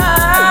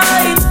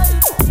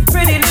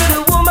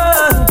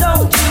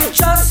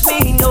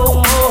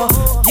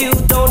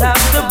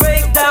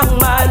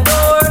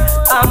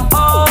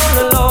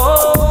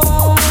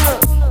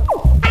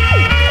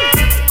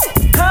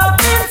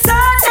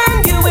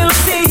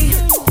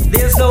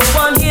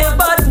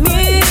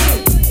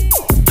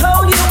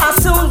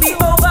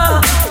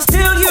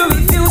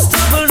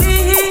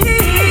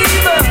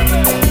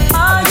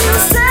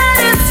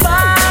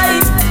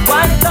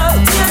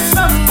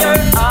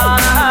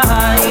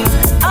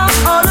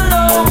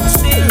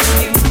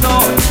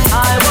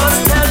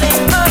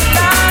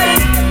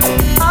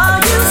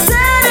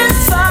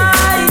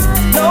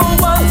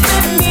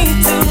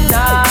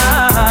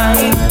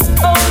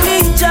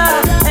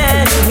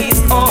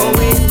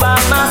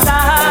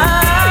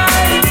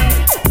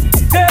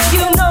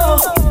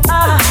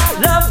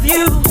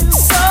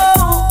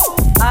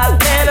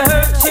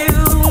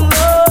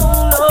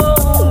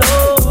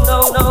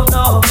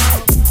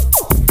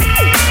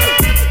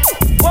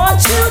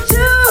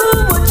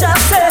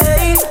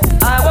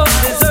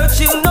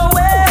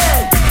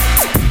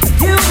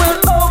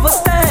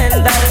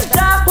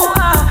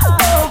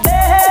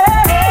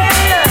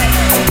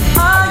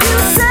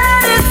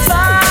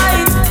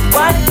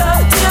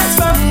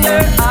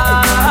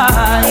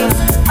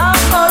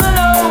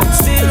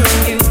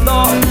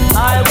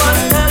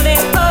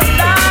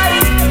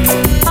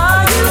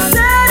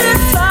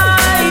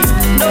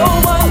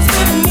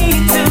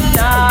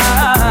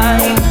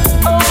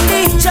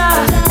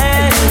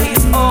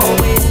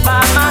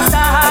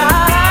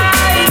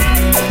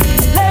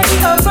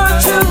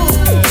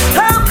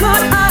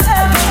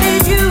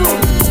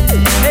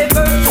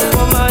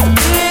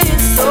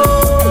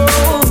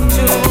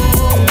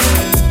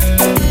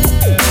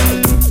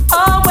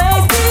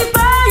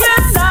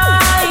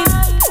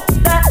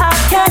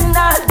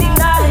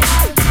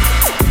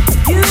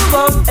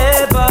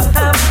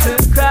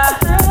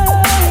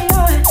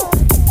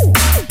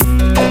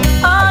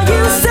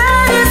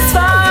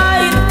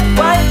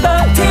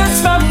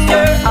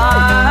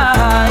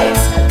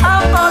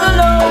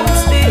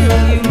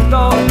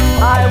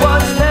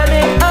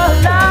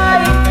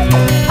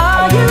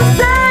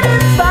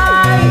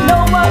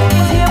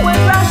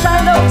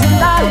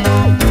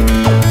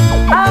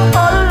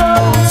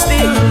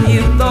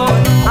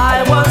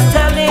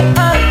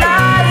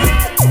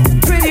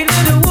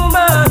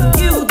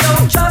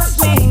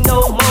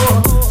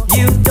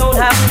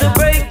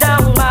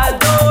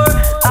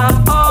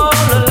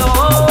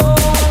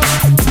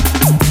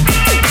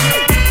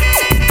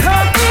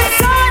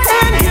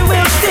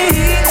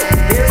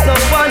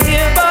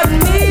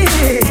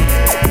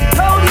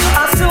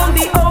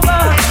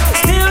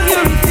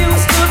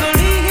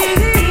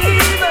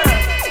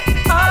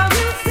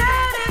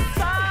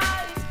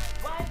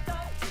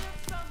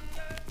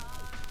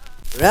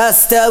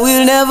 Rasta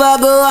will never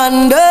go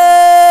under.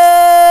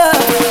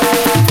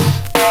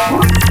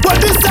 Well,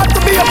 this has to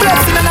be a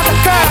blessing and not a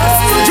curse.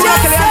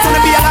 Jamaica has to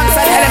be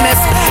alongside LMS.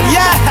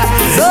 Yeah.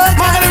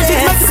 Man, I'm just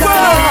making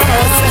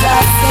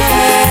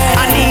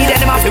I need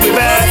them off the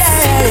reverse.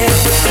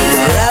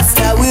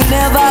 Rasta will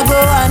never go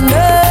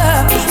under.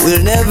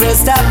 We'll never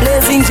stop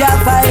blazing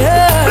Jah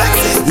fire.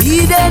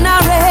 Eden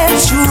a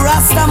rage, true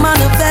Rasta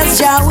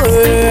manifest Jah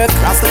work.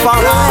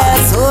 Rastafari.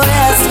 Oh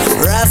yes,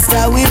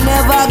 Rasta will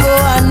never go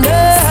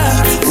under.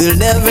 We'll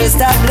never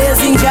stop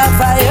blazing Jah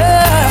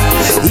fire.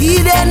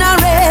 Eden a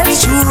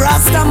rage, true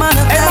Rasta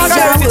manifest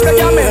Jah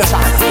work.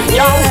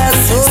 Yes,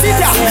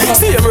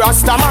 see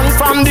Rasta man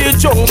from the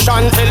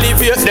junction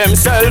elevate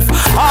themselves.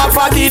 Half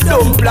of the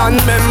dumpling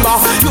member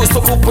used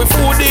to cook with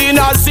food in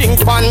a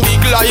zinc pan.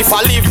 Big life I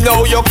live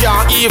now, you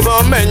can't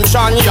even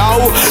mention,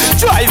 yo.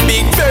 Drive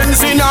big Benz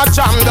in a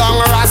jam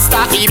down.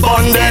 Rasta, he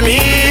bun them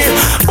here,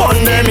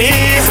 bun them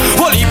here.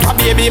 Holy pa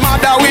baby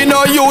mother, we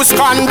no use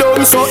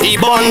condom, so he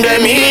bun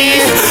them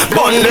here,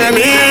 bun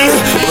them here.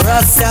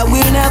 Rasta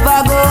will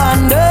never go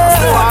under.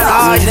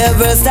 We'll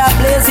never stop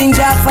blazing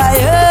Jah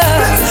fire.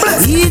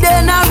 He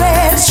then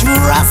arrest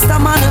through Rasta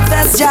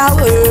manifest Jah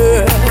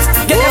word.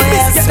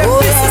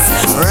 Oh yes,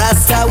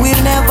 Rasta will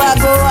never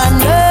go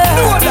under.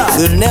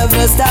 We'll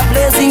never stop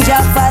blazing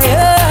Jah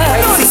fire.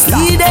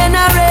 He then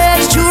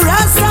arrest through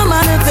Rasta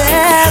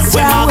manifest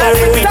Jah word.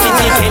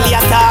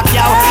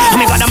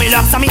 Me got me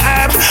locks and me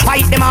herb, I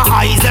eat them a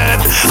eyes herb.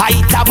 I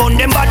eat a bun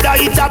them but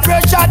I eat a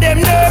pressure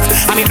them nerve.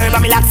 And me herb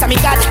and me locks and me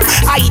got,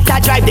 I eat a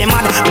drive them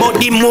mad. But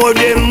the more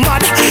them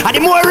mad, and the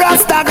more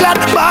Rasta glad.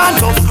 Born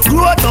tough,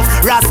 grow tough,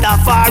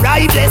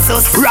 Rastafari bless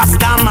us.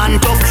 Rasta man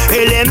tough,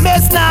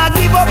 LMS nah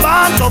give up.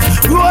 Born tough,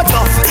 grow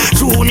tough,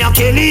 Junior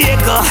Kelly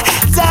Echo,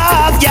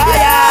 tough, yeah.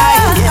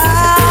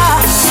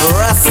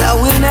 Rasta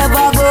will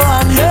never go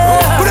under.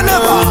 We'll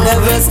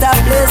never stop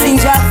blazing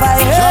Jah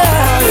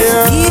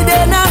fire. He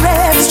then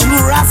arrest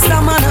through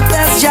Rasta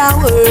manifest Jah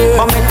word.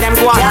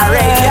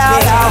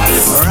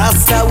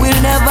 Rasta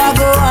will never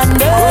go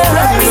under.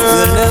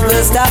 We'll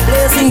never stop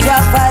blazing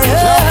Jah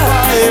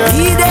fire.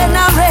 He then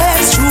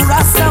arrest through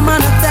Rasta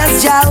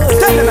manifest Jah word.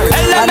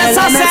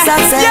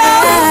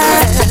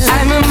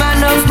 I'm a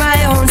man of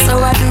my own, so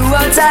I do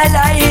what I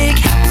like.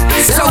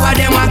 So what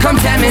them want come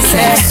tell me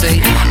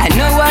say I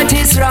know what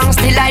is wrong,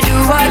 still I do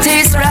what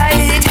is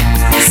right.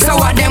 So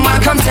what them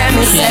want come tell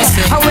me say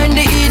and when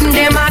the Eden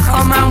them a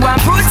come and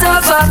want put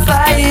up a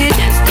fight.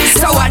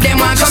 So what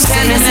them want come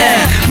tell me say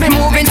me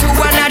moving to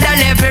another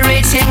level,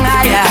 reaching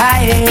higher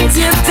heights.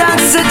 Give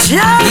thanks to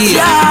Jah.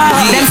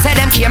 Them say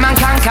them came and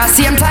conquer,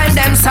 same time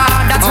them saw.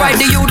 That's why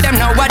the youth them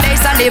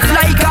nowadays a live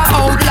like a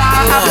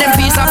outlaw. Have them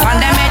peace up on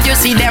them head, you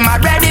see them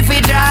are ready for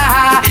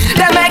draw.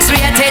 Them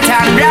X-rated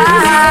and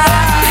raw.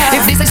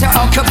 If this is your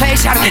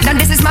occupation,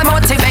 then this is my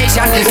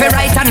motivation. We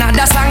write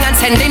another song and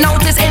sending out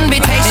this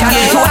invitation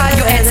to all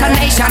you as a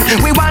nation.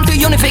 We want the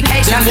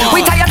unification.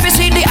 We tired to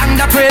see the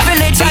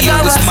underprivileged. Hey, yo,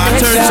 it's my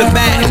turn to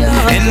bat,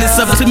 and it's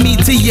up to me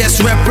to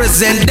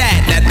represent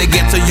that the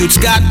ghetto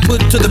youths got put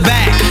to the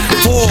back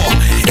for.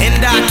 And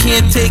I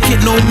can't take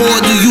it no more.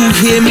 Do you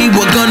hear me?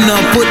 We're gonna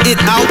put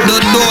it out the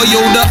door. Yo,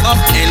 the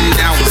up and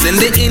downs and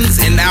the ins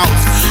and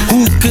outs.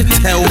 Who could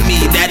tell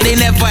me that they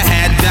never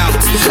had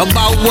doubts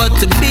about what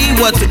to be,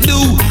 what to do,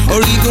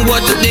 or even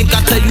what to think? I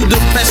tell you the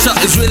pressure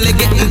is really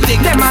getting thick.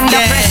 Them under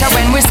pressure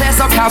when we say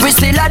so, cause we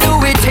still a do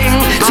it thing.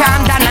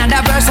 Chant another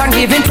verse and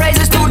giving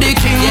praises to the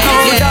king.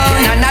 Go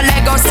down and a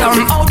Lego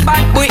some out, but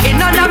we in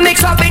on a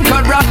mix up in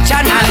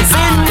corruption and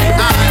sin.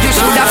 You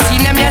should have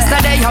seen them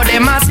yesterday, how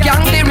them ask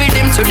young the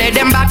rhythm. Today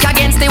them back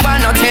against the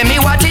one, now tell me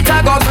what it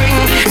a go bring.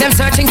 Them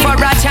searching for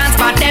a chance,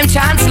 but them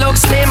chance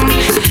looks slim.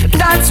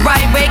 That's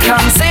why we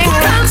come sing.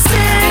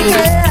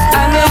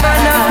 I'm a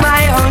man of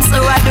my own,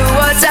 so I do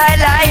what I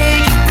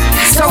like.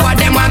 So what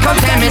them want come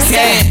tell me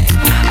say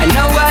I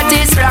know what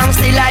is wrong,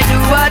 still I do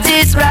what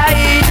is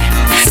right.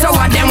 So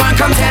what them want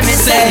come tell me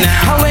say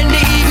and when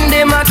the Eden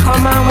them a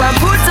come and we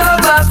put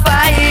up a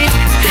fight.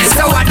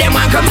 So what them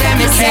want come tell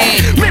me say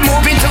we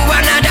moving to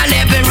another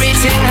level,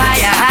 reaching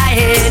higher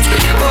heights.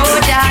 Oh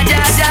da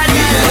da da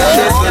da.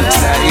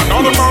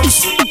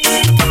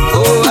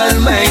 Oh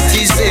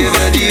Almighty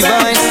Savior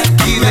Divine,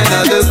 give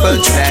another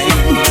punchline.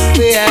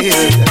 We are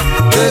here,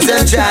 cause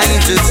I'm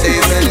trying to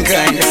save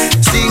mankind.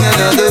 Sing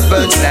another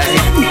punchline.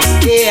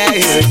 We are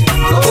here.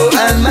 Oh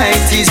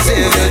Almighty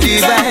Savior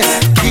Divine,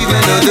 give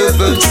another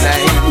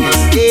punchline.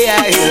 We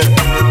are here,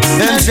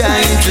 I'm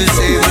trying to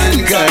save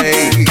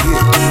mankind.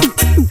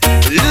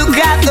 Look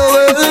at the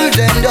world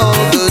and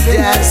all the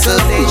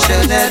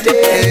desolation at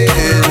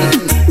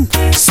end.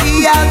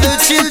 See how the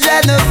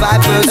children of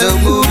vipers are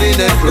moving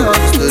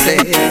across the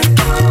land.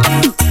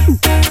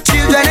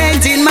 Children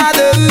ain't in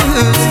mothers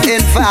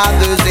and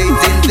fathers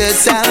ain't in the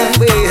sound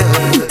wheel.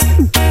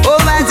 Oh,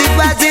 as it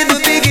was in the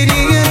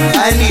beginning,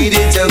 I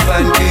needed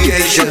upon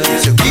creation.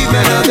 So give me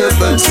another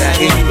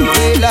punchline.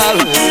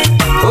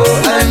 Oh,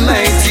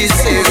 Almighty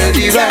Savior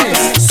Divine,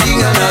 sing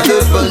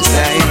another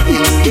punchline.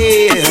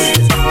 Yeah,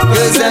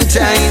 cause I'm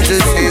trying to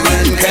save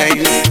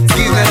mankind.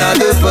 Give me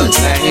another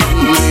punchline.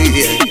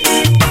 Yeah.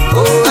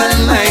 Oh,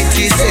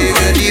 Almighty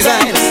Savior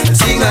Divine,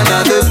 sing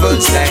another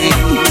punchline.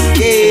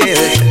 Yeah,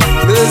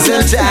 cause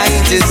I'm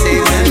trying to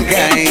save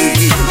mankind.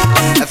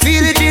 I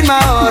feel it in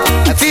my heart,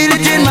 I feel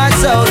it in my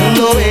soul.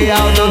 No way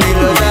out the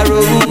middle of the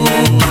road.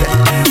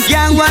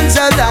 Young ones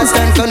are lost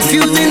and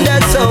confused in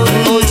their soul.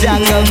 Oh,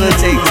 Jah, come and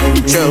take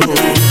control.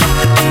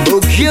 Oh,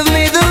 give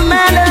me the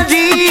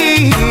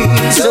melody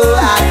so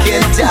I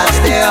can touch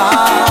their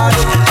heart.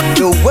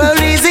 The world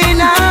is in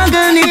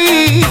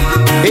agony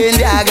and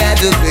I got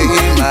to play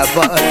my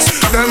part.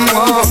 Them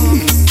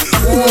one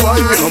who I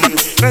am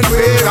and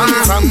where I'm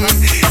from.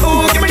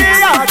 Oh, give me the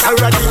heart, I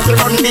ready to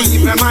run the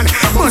evil man.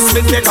 Must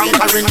the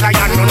conquering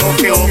lion. None of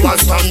the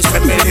overstand,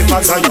 say me live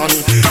as a young.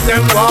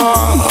 Them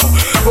war,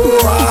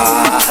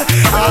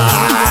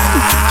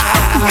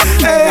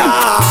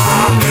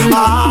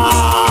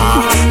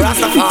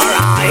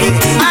 Rastafari.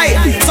 Aye,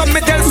 so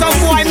me tell some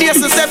boy me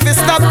to say fi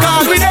stop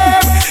call with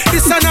them.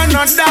 This a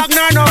no dog,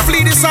 no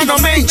flea, this a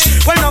no mange.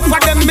 Well, enough of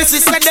them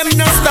misses, let them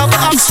no stop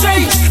up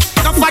strange.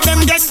 Enough of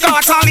them get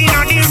caught all in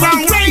on the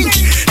wrong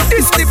range.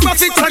 This the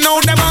profit, so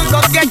now them all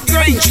go get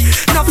range.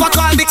 Enough of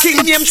call the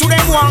king name, to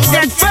them won't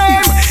get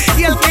fame.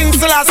 Yell King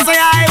Selassie,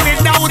 I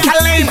without a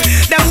lane.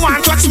 Them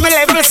want watch me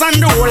levels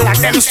and the whole of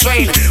them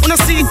strain. Wanna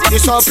see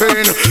this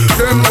happen,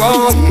 them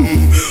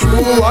wrong.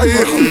 Who I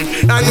am,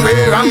 and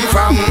where I'm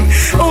from.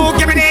 Oh,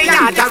 give me the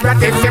yard, I rat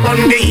if you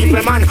want the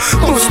evil man.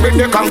 Must be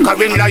the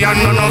conquering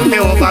lion, none of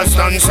the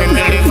overstand, say me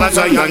live as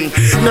a young.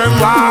 Them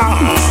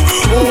wrong,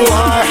 who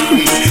I am,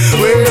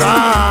 where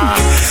I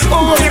am.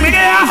 Oh, give me the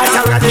yard,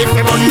 I rat if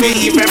you want the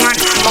evil man.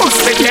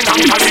 Must be the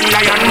conquering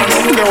lion, none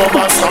of the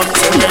overstand,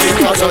 say me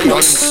live as a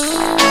young.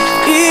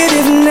 It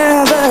is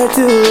never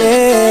too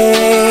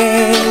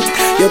late.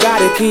 You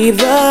gotta keep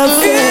the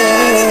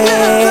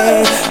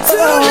faith.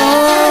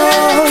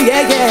 Oh,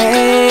 yeah.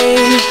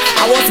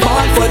 I was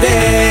born for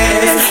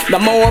this. The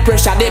more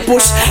pressure they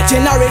push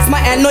generates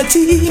my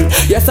energy.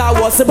 Yes, I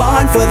was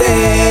born for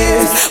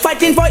this.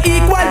 Fighting for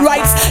equal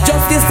rights,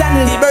 justice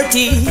and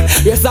liberty.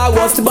 Yes, I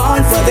was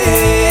born for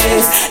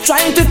this.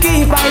 Trying to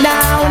keep I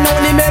down,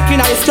 only making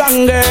I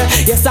stronger.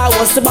 Yes, I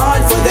was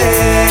born for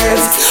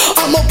this.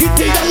 I'm a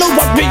kitty, I know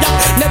what we are.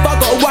 Never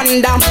go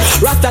one down.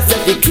 Rasta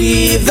said to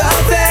keep the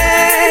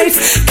faith.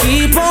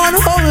 Keep on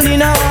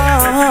holding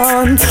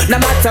on. No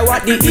matter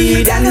what the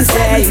heathen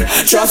say.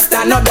 Trust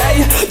and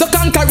obey the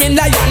conquering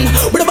lion.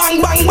 With a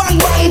bang, bang, bang,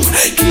 bang.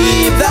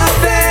 Keep the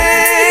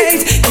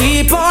faith.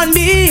 Keep on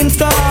being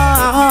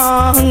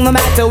strong. No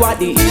matter what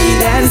the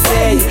heathen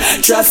say.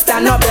 Trust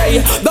and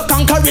obey the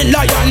conquering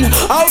lion.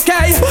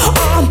 Okay,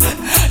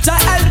 to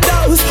help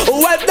those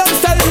who help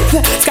themselves.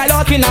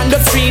 Skylarking on the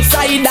street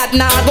side that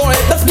now go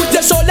help us. Put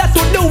your shoulder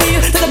to the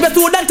wheel. Take up your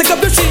sword and take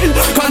up your shield.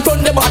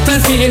 Confront the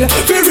battlefield.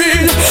 Be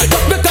real.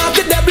 Just because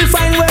the devil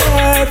find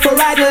work for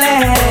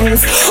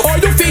idleness. Or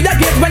you feel the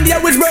gate when there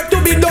is work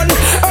to be done.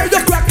 Or you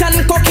crack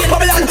and cocaine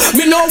Babylon.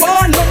 Me no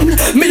want none.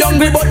 Me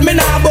hungry but me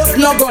nah bust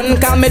no gun.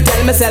 Can me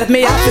tell myself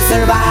me have to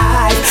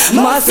survive.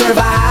 Must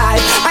survive.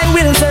 I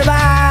will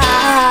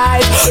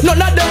survive. None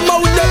of them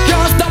out there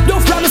can't stop you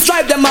from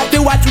strive. Them have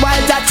to watch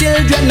while the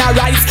children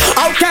arise.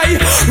 Okay,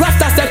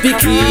 Rasta said we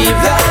keep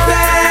the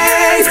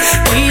faith.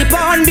 Keep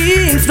on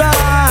being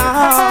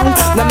strong.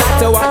 No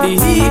matter what the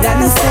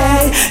heathen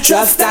say.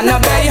 Trust and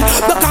obey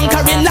the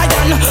conquering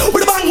lion.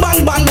 With a bang,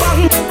 bang, bang,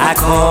 bang. I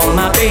call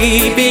my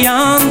baby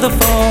on the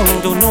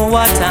phone. Don't know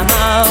what time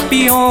I'll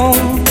be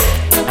home.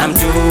 I'm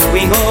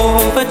doing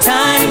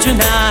overtime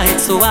tonight,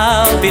 so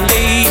I'll be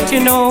late, you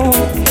know.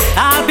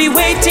 I'll be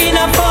waiting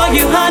up for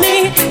you,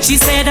 honey. She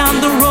said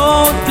on the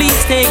road,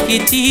 please take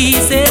it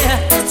easy.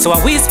 So I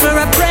whisper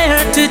a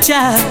prayer to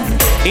Jah.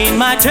 In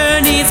my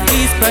journeys,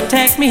 please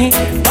protect me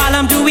while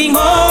I'm doing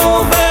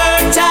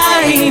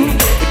overtime.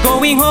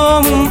 Going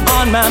home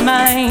on my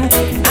mind.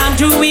 I'm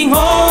doing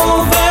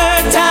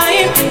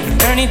overtime,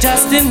 earning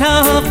just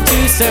enough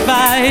to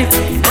survive.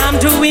 I'm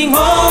doing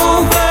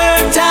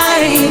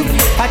overtime,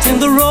 fighting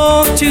the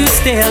road to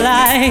stay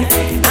alive.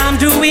 I'm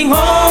doing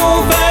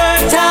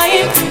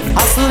overtime,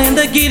 hustling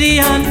the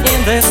Gideon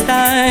in this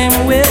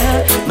time.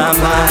 Well, my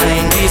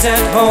mind is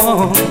at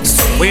home,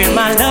 where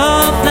my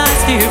love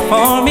lies here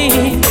for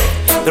me.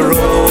 The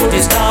road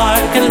is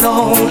dark and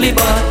lonely,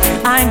 but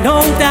I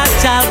know that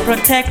I'll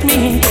protect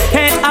me.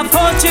 Can't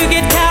afford to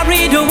get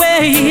carried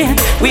away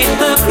with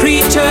the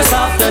creatures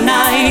of the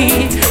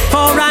night.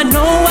 For I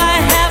know I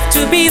have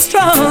to be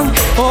strong.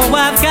 Oh,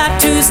 I've got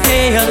to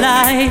stay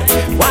alive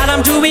while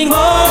I'm doing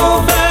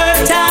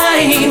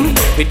overtime.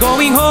 With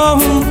going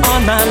home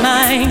on my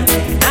mind,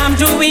 I'm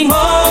doing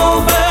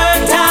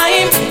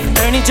overtime,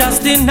 earning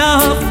just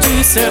enough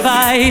to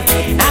survive.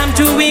 I'm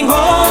doing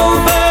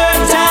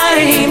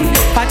overtime,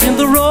 fighting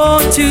the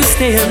road to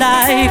stay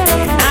alive.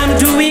 I'm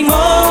doing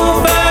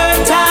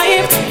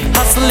overtime,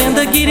 hustling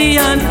the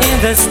Gideon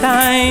in this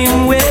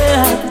time.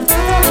 Well,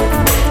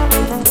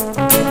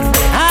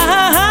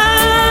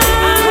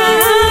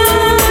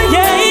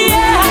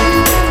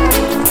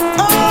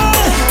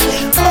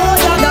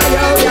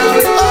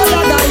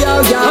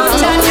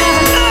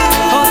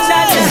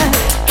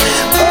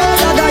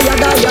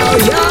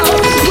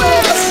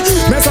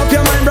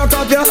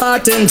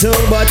 in two,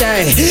 but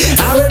hey,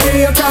 I will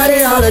be a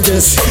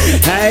cardiologist.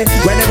 Hey,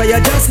 whenever you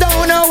just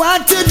don't know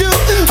what to do,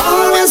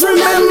 always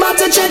remember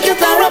to check your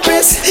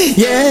therapist.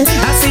 Yeah,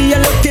 I see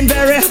you looking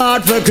very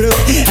hard for clue,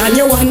 and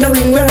you're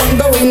wondering where I'm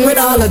going with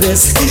all of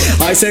this.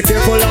 I say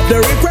careful of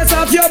the request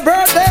of your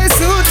birthday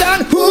suit,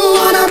 and who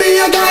wanna be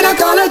a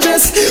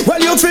gynecologist?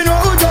 Well, you feel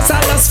know just a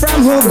loss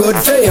from who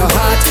good for your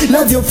heart.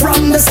 Love you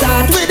from the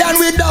start, with and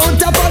without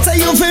a part.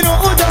 Say you feel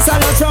know just a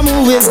loss from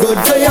who is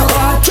good for your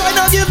heart. Try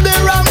not give the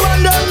wrong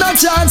one no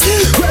chance.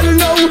 Well,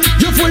 no,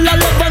 you full of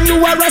love and you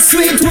you are a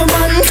sweet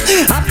woman.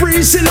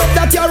 Appreciate love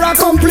that you're a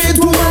complete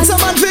woman.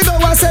 Some man fi go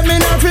a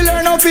seminar fi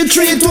learn how fi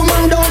treat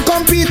woman. Don't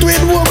compete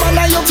with woman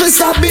and you fi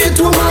stop beat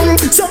woman.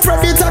 Some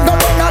predator go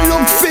run and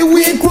look fi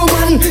weak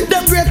woman. The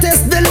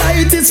greatest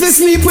delight is fi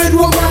sleep with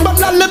woman. But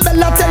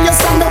Lalibella tell you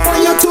stand up on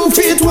your 2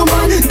 feet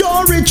woman.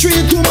 Don't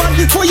retreat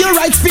woman, for your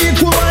right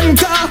feet woman.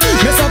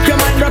 Mess up your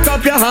mind, break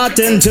up your heart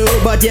in two.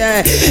 But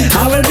yeah,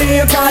 I will be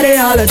your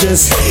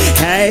cardiologist.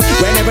 Hey,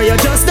 whenever you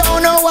just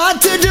don't know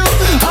what to do,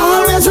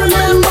 always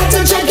remember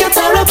to check your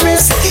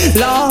therapist.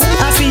 Lord,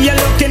 I see you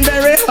looking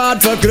very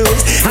hard for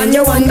clues, and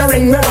you're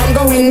wondering where I'm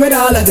going with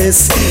all of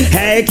this.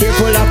 Hey,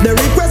 careful of the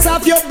request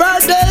of your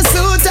birthday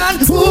suit.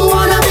 And who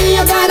wanna be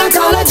a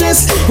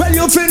gynecologist? Well,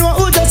 you feel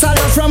who just a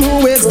love from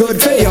who is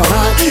good for your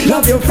heart.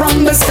 Love you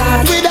from the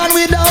start, with and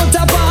without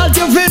a part.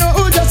 You feel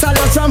who just a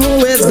love from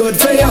who is good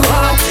for your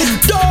heart.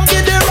 Don't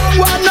give the wrong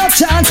one no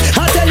chance,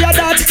 I tell you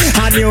that.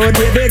 And you would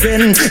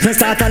begin,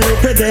 start and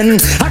look within.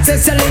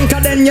 Access your link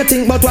and then you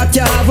think about what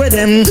you have with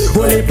him.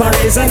 Holy for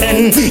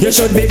reasoning, you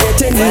should be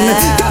getting in.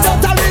 Cause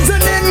out of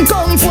reasoning,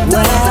 comfort and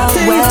other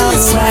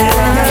things.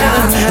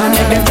 And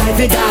make them type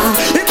it down.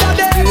 If not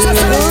the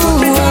exercise could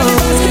be done.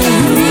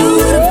 Who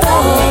would've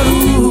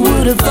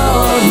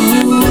thought,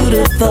 who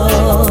would've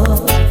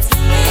thought?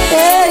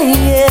 Hey,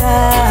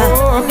 yeah.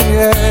 Oh,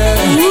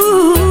 yeah.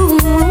 Ooh,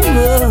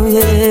 oh,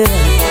 yeah.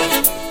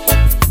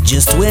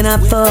 Just when I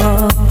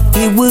thought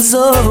it was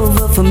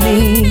over for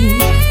me,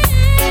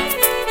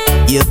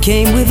 you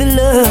came with a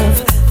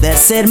love that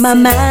set my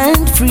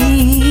mind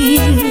free.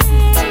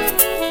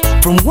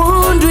 From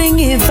wondering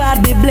if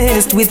I'd be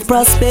blessed with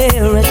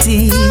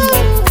prosperity.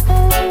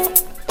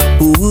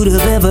 Who would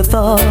have ever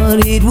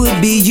thought it would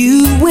be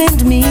you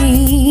and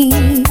me?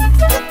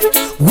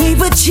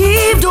 We've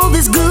achieved all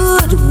this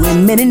good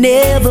when many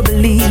never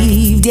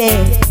believed,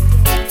 yeah.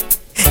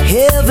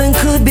 Heaven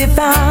could be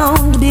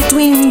found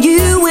between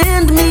you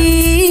and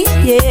me,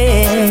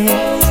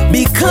 yeah.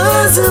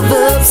 Because of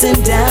ups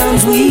and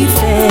downs we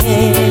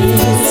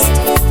faced,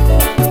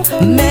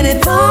 many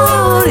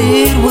thought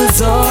it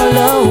was all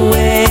a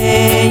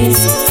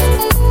waste.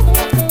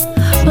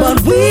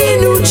 But we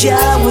knew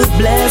Jah would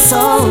bless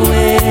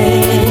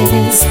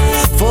always.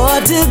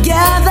 For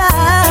together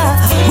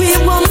we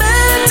were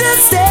meant to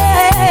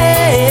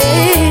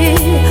stay.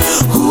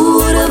 Who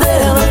would have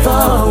ever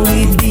thought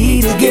we'd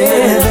be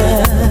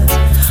together,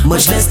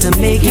 much less to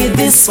make it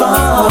this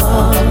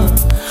far,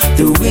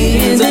 through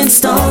winds and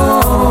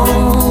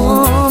storms.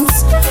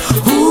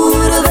 Who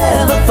would have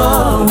ever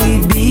thought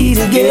we'd be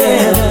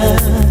together,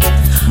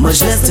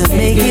 much less to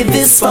make it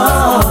this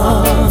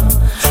far,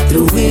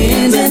 through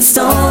winds and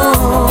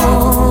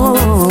storms.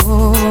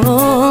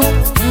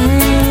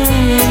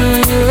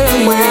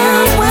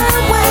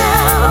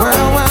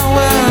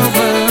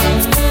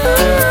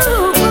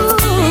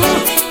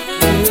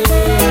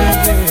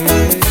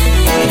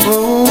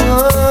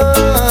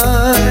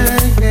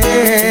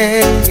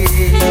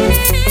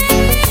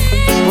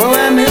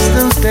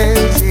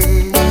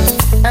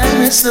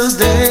 Those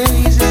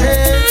days,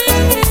 yeah.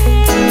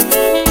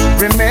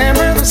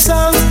 Remember the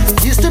songs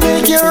used to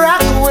make you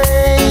rock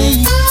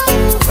away.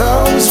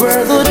 Those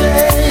were the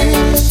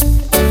days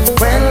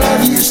when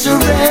love used to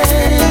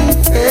rain,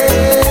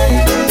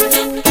 yeah.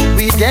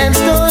 We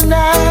danced all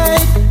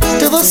night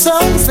to the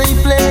songs they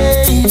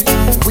played.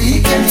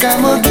 We can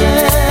come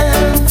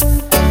again,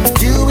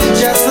 do it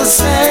just the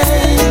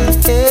same,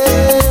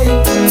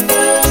 yeah.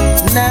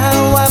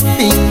 Now I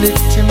feel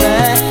it in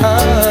my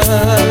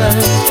heart,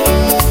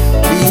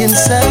 in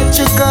such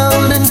a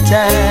golden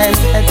time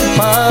at the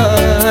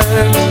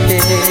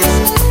parties.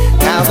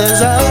 Now there's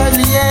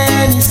hardly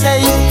any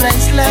safe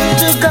place left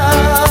to go.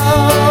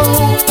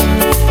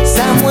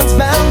 Someone's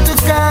bound to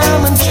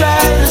come and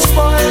try to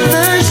spoil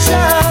the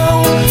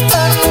show.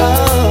 Oh,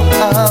 oh,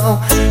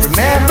 oh.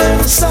 Remember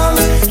the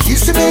songs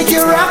used to make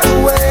you rock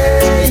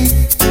away.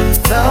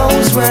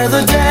 Those were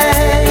the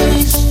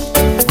days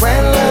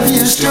when love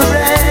used to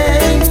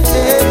rain,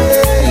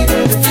 hey.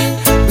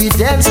 We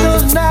danced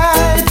all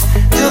night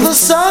to the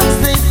songs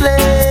they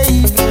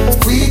play.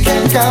 We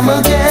can come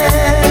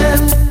again,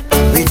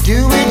 we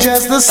do it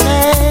just the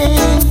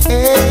same.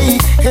 Hey,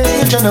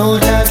 hey, John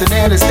Old Johnson,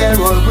 Ellis,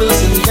 Delroy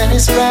Wilson,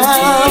 Dennis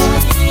Brown.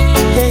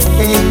 Hey,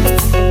 hey,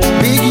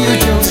 Big U,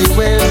 Josie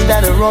Wells,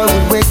 Dada Roy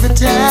would wake the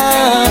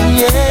town,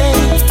 yeah.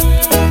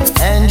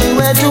 And you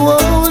had to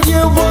hold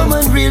your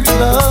woman real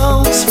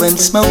close when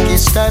Smokey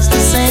starts to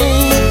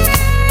sing.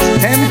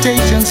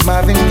 Temptations,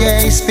 Marvin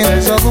Gaye,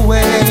 Spinners all the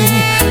way.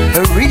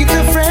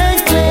 Aretha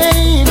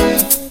Franklin,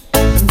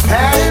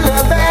 Patti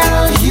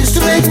LaBelle used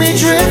to make me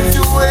drift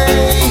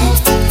away.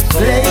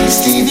 Play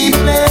Stevie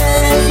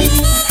Play,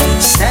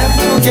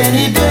 Sample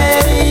Kenny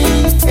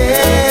Day,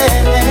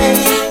 hey.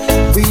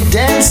 We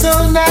dance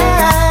all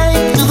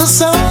night to the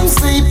songs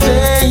they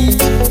play.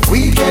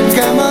 We can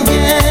come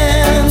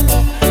again,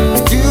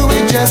 do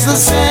it just the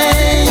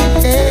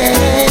same,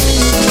 hey.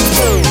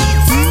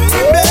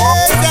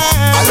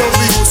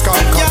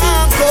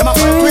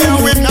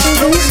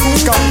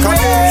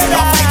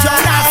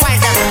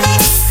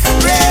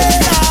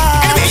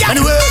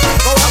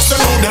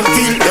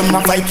 them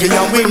a fight we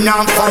and we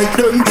not fight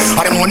them.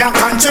 Or them on a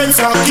conscience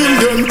and kill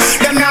them.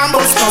 Them not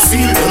bust no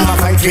seal. Them a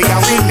fight we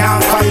and we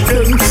not fight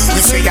them.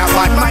 We say a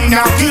bad mind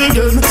and kill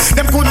them.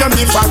 Them couldn't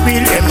be for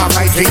real. Them a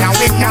fight we and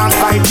we not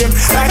fight them.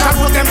 Like I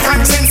put them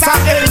conscience and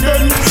kill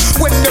them.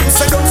 When them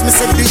say don't, me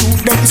say the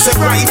youth them say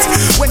right.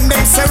 When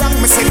them say wrong,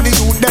 me say the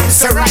youth them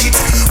say right.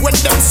 When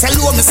them say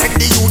low, me say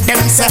the youth them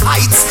say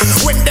heights.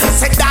 When them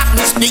say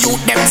darkness, the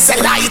youth them say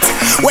light.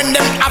 When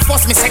them have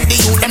us, me say the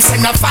youth them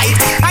say no fight.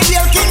 I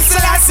yell King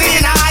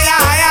Selassie in aye.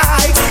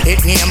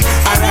 It name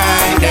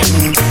alright then,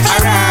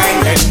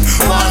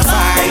 one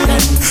fight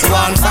then,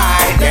 one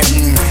fight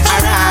then,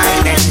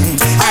 alright then,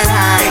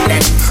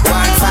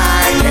 one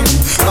fight then,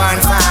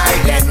 one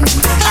fight then,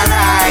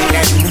 alright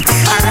then,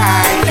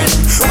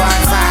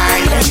 one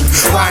fight then,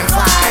 one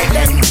fight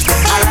then,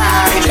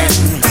 alright then,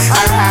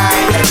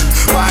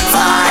 one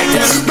fight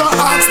then. Don't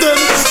ask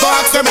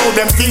them how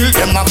them feel.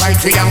 Them a fight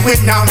we and we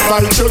not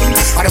fight them.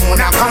 I don't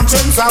want a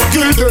conscience, I'll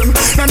kill them.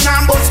 Them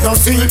not bust no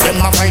seal.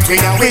 Them a fight we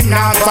and we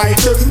not fight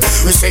them.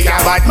 We say a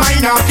bad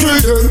mind, I'll kill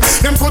them.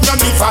 Them couldn't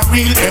be for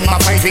real. Them a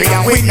fight we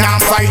and we not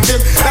fight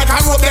them. Like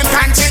I hope them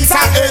conscience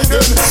I'll end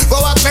them. Go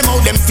ask them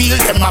how them feel.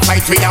 Them a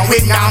fight we and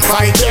we not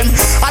fight them.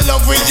 I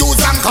love we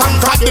use and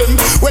conquer them.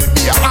 Well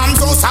be a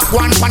arms house at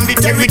one on the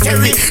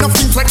territory.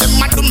 Nothing for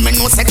them a do me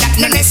no say that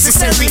no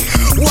necessary.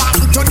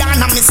 Walking to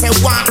Dana me say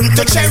walking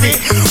to Cherry.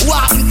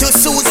 Walking to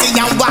Susie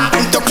and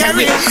walking to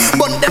Kerry.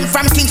 But them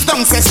from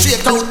Kingston say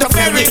straight out to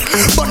Ferry.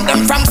 But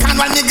them from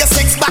Cornwall nigga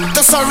sex back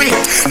to Surrey.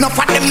 No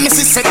for them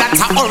missus say that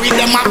I hurry,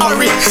 them a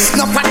hurry.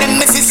 No for them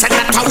missus say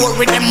that I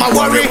worry, them a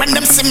worry. When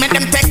them see me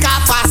them take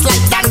off fast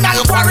like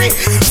Dandal Quarry.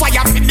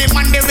 Fire for them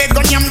and they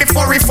gun yam the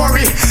furry.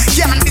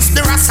 Yeah and this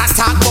the rasta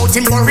talk about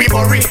him worry.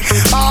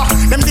 Oh,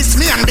 them this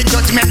me and the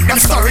judgment them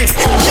story.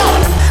 Yo.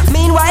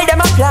 Meanwhile them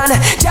a plan,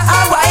 ja a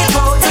white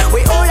out.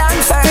 We all on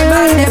firm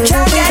and them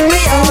can't get me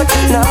out.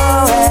 No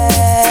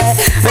way,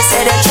 me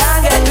say them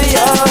can't get me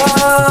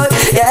out.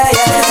 Yeah.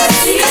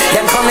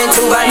 Them coming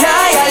to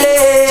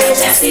annihilate.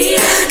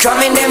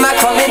 Them a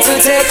coming to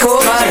take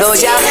over,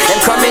 Lord, yeah. Them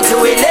coming to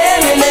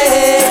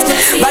eliminate.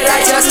 But I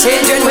just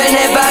children will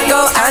never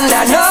go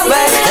under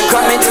nowhere. Them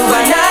coming to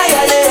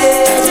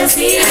annihilate.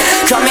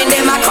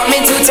 Them a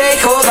coming to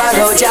take over,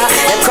 Lord, yeah.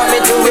 Them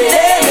coming to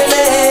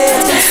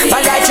eliminate.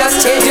 But I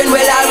just children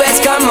will always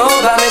come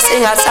over. Me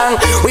sing a song.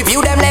 We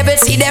view them level,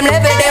 see them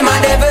level, them a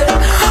devil.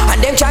 And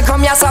them can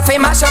come here, suffer,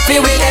 mash up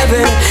with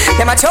heaven.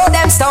 Them a throw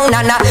them stone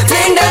and a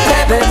fling them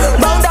pebble.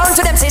 Bow down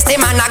to them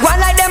system and a go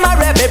like them a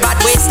rebel. But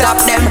we stop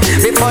them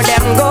before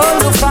them go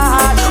too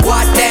far.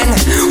 What then?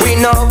 We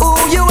know who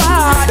you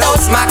are.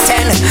 Those Mac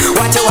 10.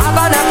 What you have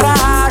on a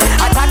bar.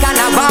 Attack on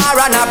a bar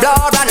and a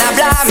blood and a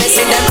blah. Me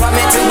see them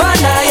coming to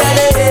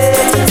annihilate.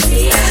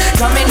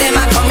 Coming them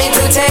a coming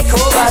to take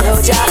over,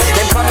 Roja.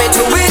 Them coming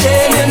to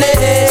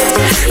eliminate.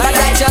 But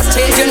like just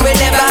children we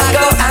never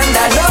go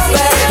under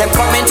nowhere. Them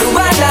coming to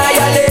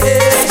annihilate.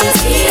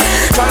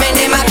 Coming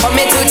them a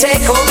coming to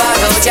take over,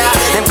 Roja.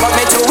 Them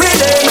coming to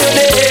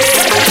eliminate.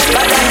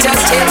 But like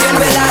just children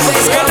will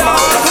always come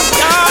over.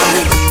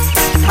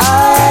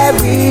 I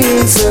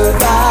will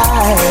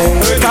survive.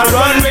 We can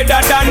run with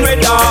that and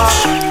with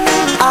that.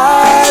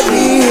 I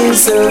will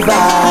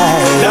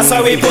survive. That's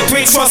why we put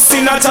we trust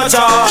in a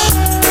Jaja.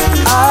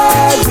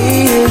 I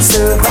will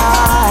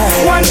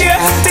survive. One day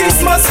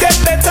things must get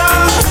better.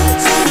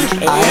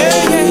 I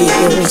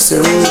will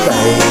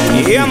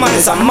survive. Yeah man,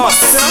 it's a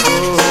must.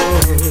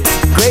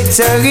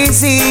 Greater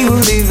is he who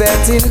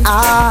liveth in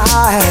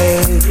I.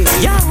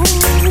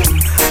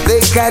 They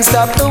can't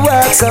stop the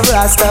works of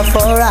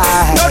Rastafari.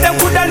 No, them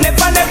coulda never.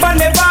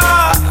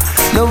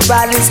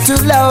 Nobody's too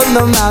low,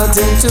 no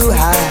mountain too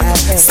high.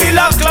 Still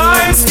a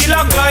climb.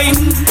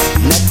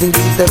 Nothing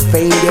to the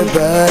failure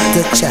but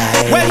the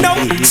child. Well, no,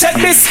 check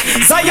this.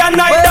 Zion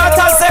night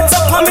daughter set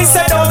up and me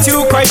say don't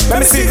you cry.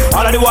 Let me see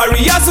all of the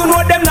warriors who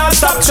know them not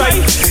stop trying.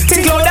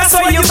 Think low, that's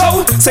where you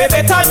go. Say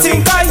better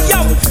think I,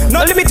 yo.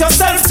 No limit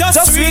yourself,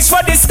 just reach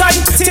for the sky.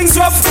 Things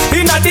rough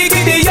in a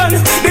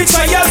Gideon. The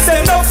trials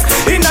enough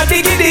in a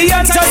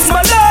Gideon. Just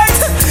my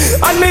light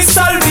and me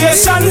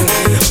salvation.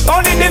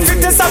 Only the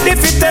fittest of the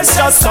fittest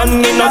just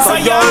stand in a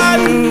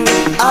Zion.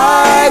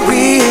 I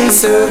will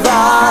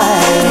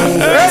survive.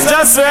 It's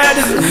just red.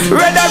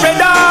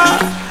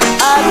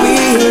 I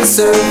will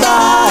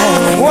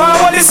survive.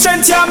 Wow, what is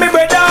strength, yeah, me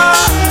brother.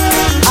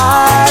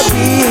 I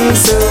will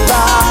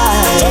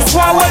survive. Just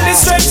wow, what is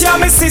strength, yeah,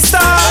 me sister.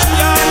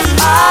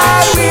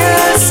 I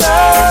will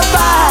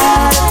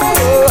survive.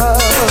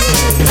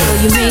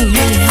 You make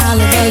me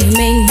holler, though you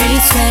make me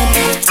sweat.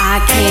 I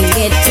can't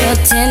get your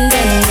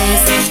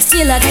tenderness.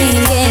 Still I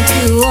can't get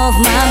you off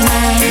my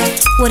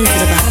mind. What is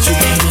it about you,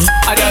 baby?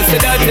 I just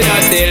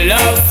dirty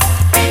love.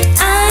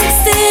 I'm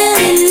still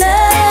in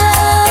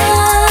love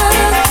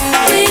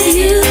with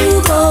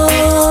you,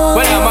 boy.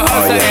 Well, I'm a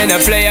hustler and a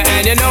player,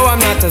 and you know I'm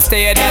not a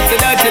stayer. That's a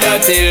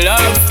dirty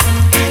love.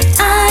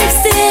 I'm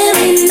still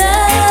in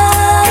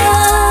love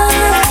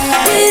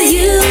with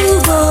you,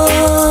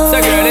 boy. So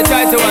girl, I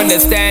try to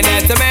understand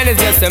that a man is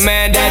just a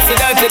man. That's a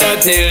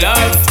dirty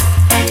love.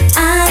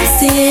 I'm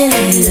still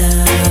in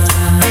love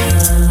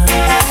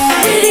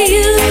with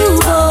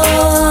you,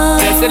 boy.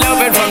 That's the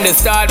loving from the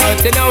start, but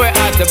you know we're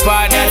at the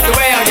part. That's the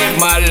way I give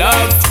my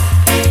love.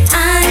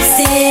 I'm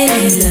still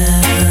in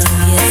love.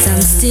 Yes, I'm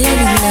still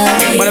in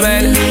love. What a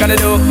man gotta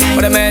do,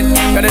 what a man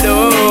gotta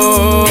do.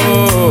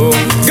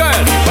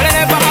 Girl, but I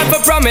never have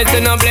a promise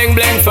and I'm bling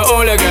bling for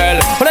all a girl.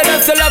 But I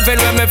just love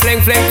it when me fling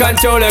fling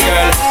control a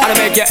girl. And I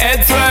make your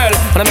head swirl,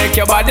 and I make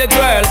your body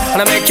twirl, and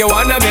I make you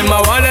wanna be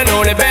my one and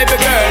only baby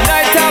girl.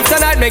 Night after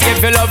night, make you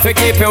feel love to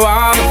keep you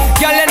warm.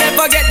 Girl, you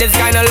never get this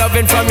kind of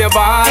loving from your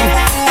bond.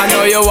 I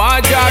know you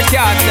want your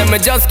cat, and me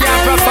just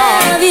can't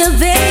perform. I love you,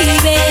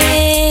 baby.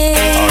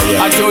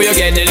 I know you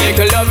get the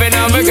little loving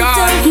of me gone.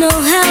 You don't know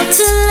how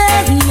to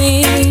love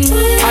me.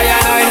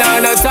 I know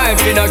no time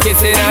for no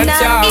kissing and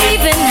chow. Not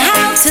even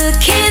how to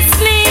kiss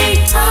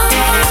me.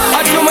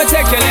 I do me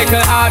take your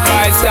little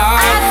advice down.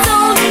 I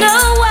don't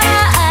know why.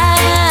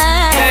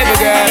 Baby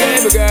girl,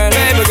 baby girl,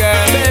 baby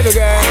girl, baby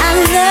girl. I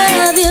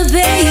love you,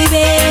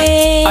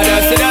 baby. I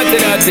just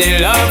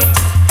dirty love.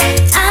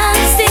 I'm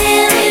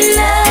still in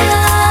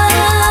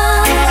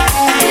love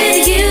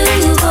with you,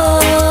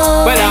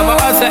 boy. Well, I'm a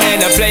hustler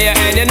and a player,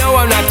 and you know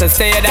I'm not to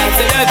stay. That's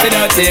a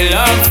dirty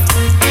love.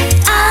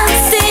 I'm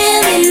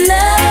still in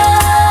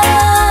love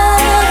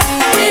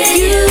with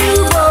you,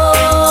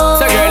 boy.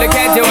 So girl,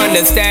 can't you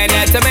understand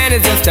that a man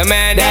is just a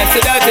man? That's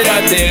a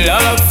dirty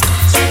love.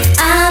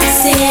 I'm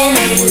still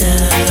in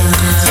love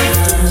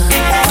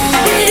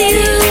with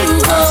you,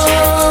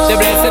 boy. The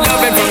blessed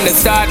loving from the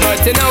start, but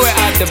you know we're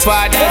at the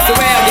part. That's the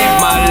way I give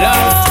my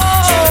love.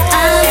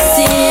 I'm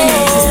still in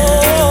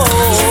love.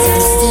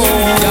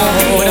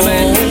 What a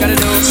man gotta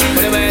do,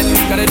 what a man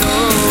gotta do.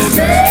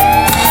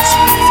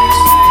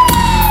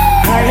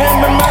 I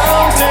am a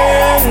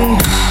mountain,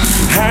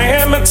 I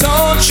am a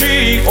tall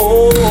tree,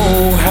 oh,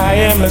 I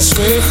am a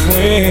swift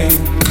wind,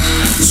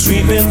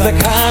 sweeping the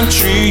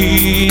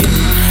country.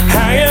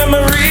 I am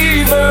a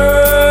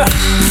river,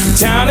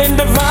 down in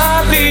the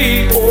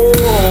valley,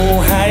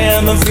 oh, I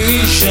am a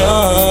vision,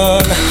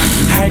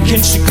 I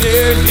can see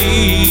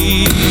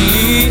clearly.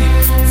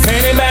 If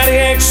anybody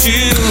asks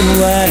you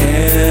who I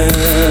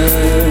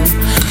am,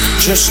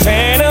 just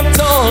stand up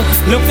tall,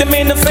 look them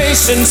in the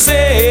face and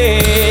say,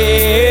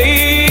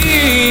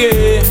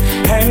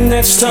 I'm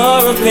that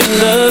star up in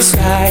the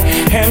sky,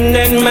 I'm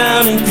that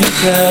mountain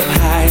peak up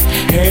high.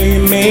 Hey,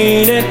 you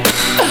made it,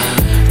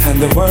 and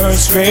the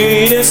world's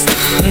greatest.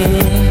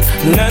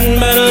 Nothing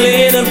but a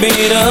little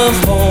bit of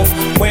hope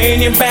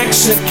when your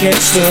back's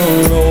against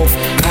the rope.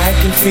 I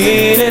can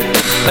feel it,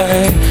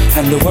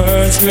 and the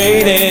world's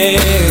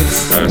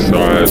greatest. That's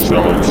how it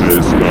sounds,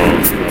 it's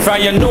love.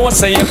 From your nose,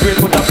 say you great,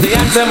 put up the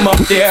anthem up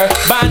there.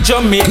 Band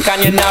Jamaica,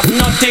 you have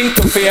nothing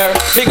to fear.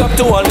 Big up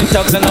to all the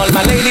thugs and all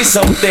my ladies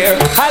out there.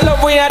 I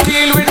love when I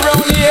deal with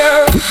round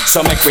here.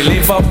 So make we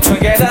live up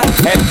together,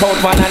 help out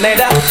one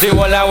another. The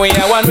whole of we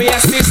are one, we are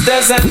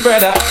sisters and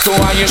brother. So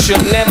why you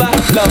should never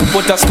love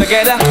put us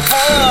together.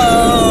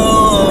 Oh.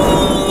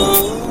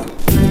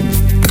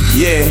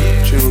 Yeah,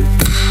 true.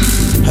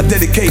 I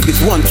dedicate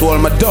this one to all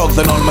my dogs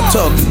and all my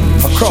thugs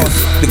across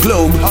the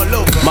globe.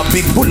 My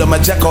big bull and my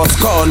jackass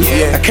gone.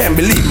 I can't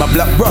believe my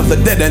black brother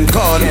dead and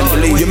gone.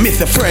 You miss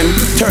a friend,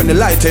 turn the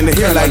light in the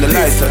hair like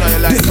this.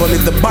 This one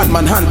is the bad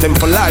man hunting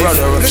for life.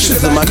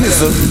 Shizzle my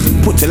nizzle,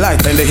 put the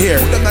light in the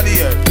hair.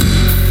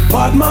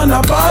 Bad man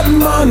a bad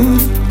man,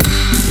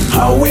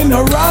 I win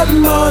a rad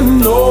man.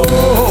 No,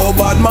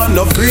 bad man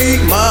no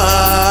freak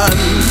man,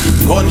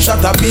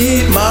 gunshot a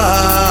beat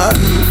man.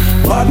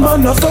 Bad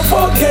man no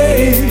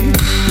suffocate,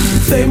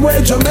 same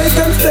way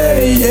Jamaicans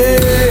say,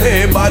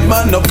 yeah. Bad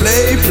man no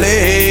play,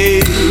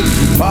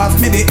 pass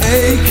me the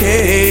AK.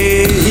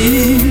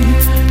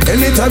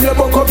 Anytime you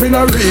buck up in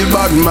a real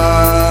bad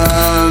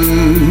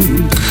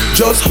man,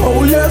 just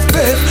hold your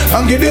space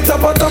and give it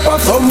up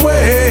some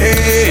way.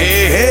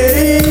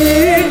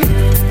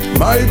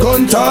 My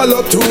gun tall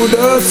up to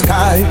the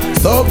sky,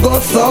 so go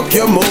suck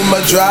your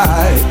mama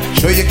dry.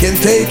 Sure you can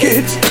take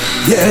it,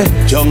 yeah.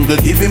 Jungle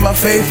give him a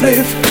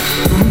facelift.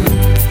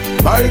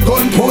 My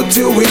gun put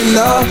you in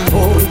a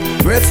hole,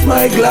 press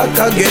my Glock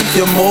against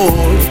your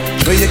mold.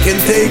 Sure you can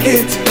take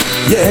it,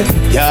 yeah.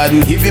 Yard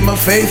give him a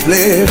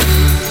facelift.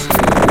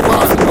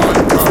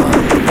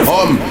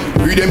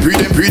 Breed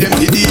them,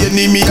 till the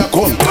enemy a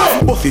come.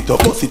 Bust it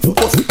up,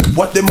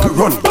 what them a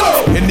run?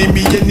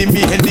 Enemy,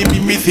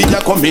 me see ya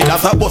coming.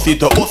 As a bust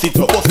it up,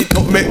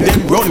 make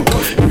them run.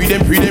 Breed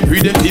them, till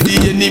the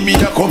enemy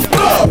a come.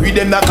 Breed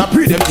them, not a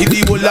breed them, till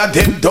the whole of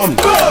them done.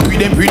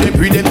 Breed them,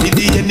 till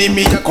the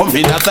enemy a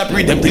coming. As a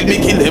breed them, till me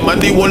kill them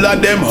and the whole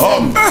of them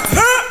hum.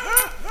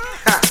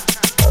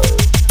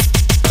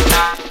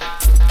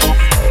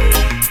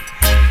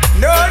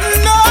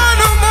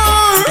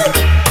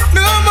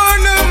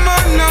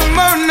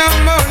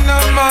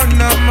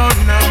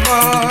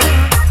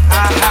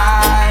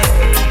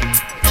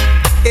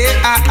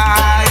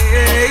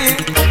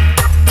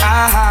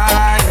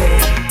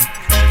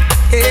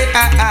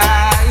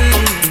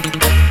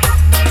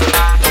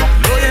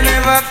 No, you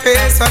never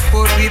face what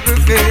poor people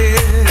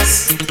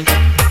face.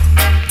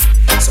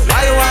 So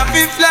why you want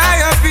fi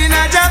fly up in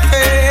a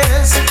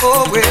face.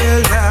 Oh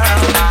well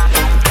now,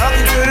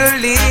 talking to the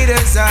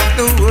leaders of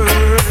the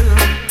world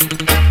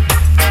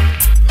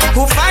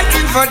who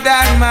fighting for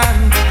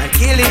diamond and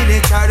killing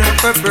each other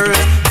for birds.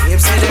 They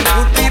say them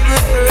put people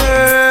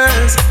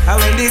first, and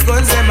when the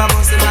guns them a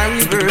bust them a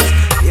reverse.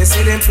 They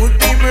say them put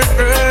people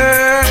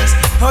first.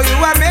 How you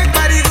a make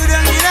body good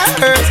and it a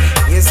hurt?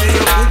 They say you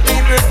put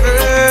people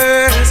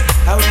first,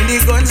 and when the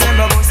guns them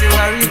a bust them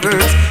a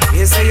reverse.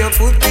 They say you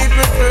put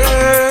people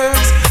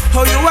first.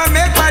 How you a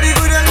make body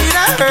good and it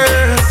a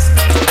hurt?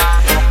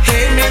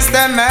 Hey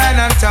Mr.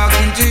 Man, I'm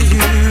talking to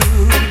you.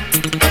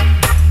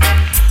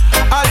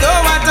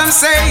 Although what I'm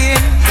saying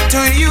to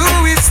you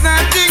is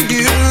nothing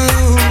new,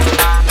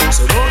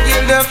 so don't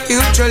kill the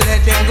future,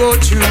 let them go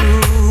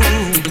through.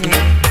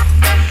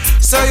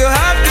 So you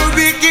have to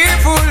be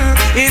careful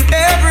in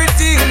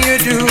everything you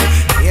do.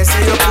 Yes,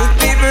 you put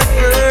people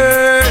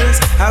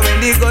first, and when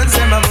the guns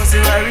them a bust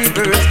you a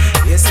reverse.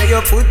 Yes, you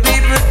put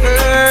people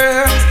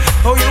first.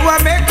 How you a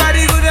make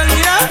body good and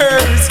it a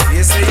hurt?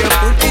 Yes, you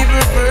put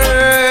people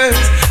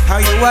first. How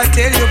you a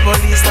tell your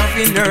police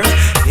nothing nurse?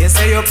 Yes,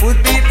 you put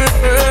people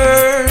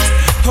first.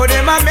 How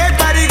them a make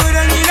body good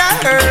and it a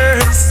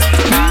hurts?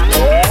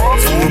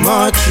 Too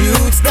much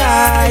youths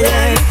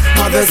dying,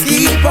 mothers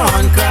keep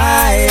on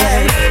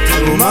crying.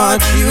 Too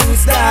much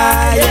youths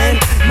dying,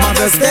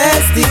 mothers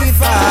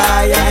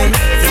testifying.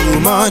 Too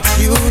much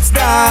youths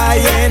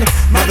dying,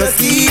 mothers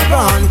keep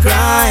on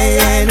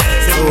crying.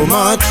 So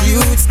much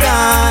youths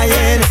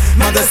dying,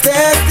 mothers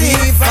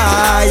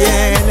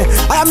testifying.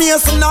 I'm here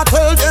to not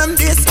tell them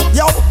this,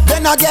 yo.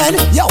 Then again,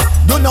 yo,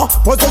 do not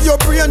puzzle your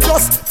brain,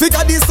 just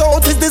figure this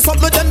out. Is this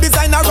something them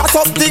designer or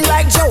something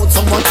like Joe?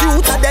 So much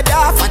youth at the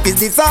dark, what is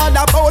this all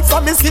about?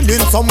 Some is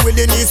killing, some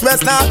willing east,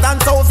 west, north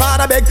and south.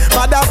 Father beg,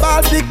 father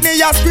ball, pick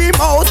me a scream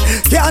out.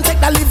 Can't take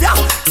the live, yeah,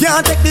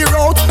 can't take the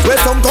road. Where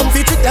some come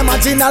fit them a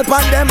ginal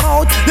pan them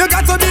out. You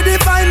got to be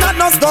divine, not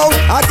no scout.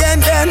 Again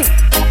then,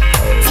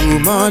 too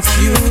much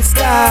youths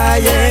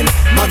dying,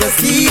 mothers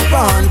keep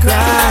on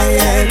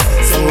crying.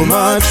 So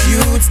much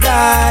youths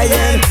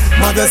dying,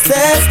 mothers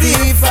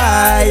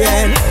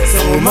testifying.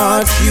 So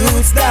much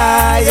youths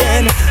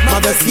dying,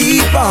 mothers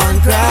keep on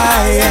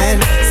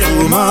crying.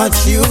 So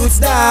much youths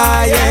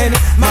dying,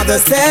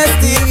 mothers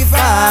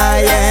testifying.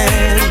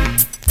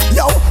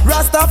 Yo,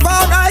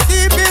 Rastafari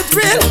keep it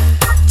real.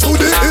 Through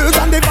the hills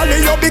and the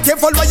valley, you be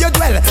careful where you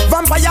dwell.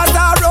 Vampires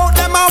are out,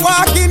 them a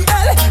walk in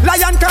hell.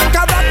 Lion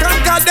conquer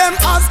them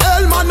as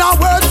hell. Man a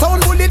word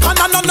sound bullet, man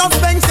a none of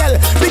shell.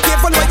 Be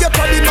careful where you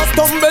tread, no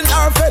stumble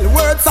or fell.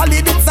 Word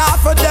solid, it's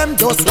half of them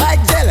just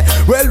like gel.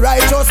 Well,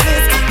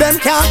 righteousness, them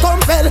can't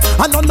compel.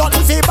 And no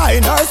nothing say buy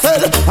nor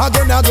sell.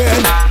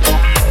 Again.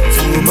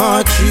 Too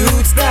much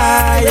youths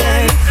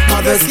dying,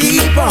 mothers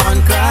keep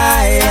on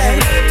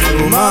crying.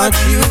 Too much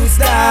youths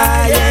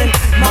dying,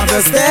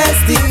 mothers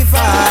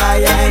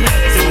testifying.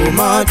 Too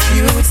much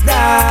youths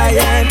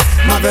dying,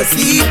 mothers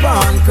keep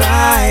on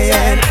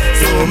crying.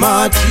 Too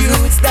much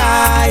youths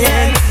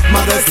dying,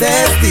 mothers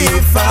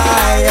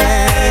testifying.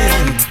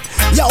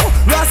 Yo,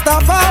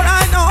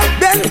 Rastafari know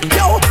then,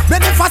 yo,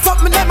 then if I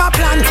something them a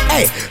plan,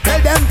 hey, tell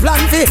them plan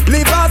fi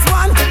live as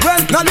one. Well,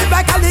 no live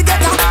like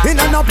alligator in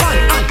a no pan.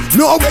 And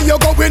know where you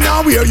going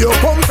and where you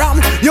come from.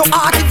 Your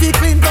heart if you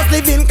clean, just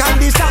live in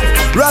condition.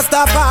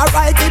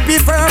 Rastafari keep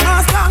it firm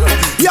and strong.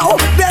 Yo,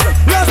 then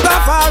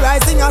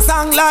Rastafari sing a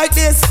song like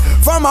this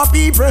for my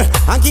people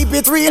and keep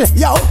it real.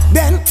 Yo,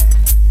 then.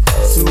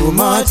 So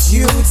much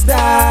youths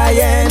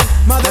dying,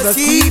 mothers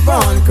keep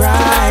on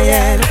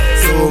crying.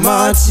 So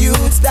much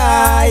youths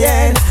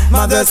dying,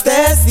 mothers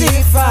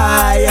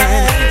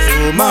testifying.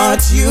 So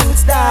much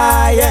youths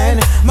dying,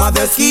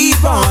 mothers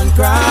keep on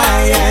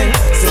crying.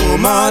 So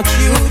much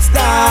youths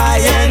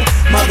dying,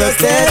 mothers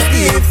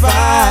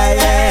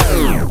testifying.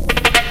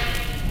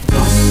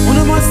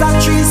 One must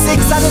have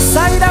 3-6 at the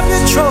side of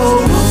your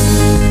throat.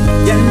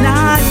 You're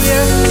not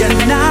here, still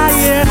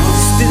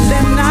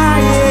them not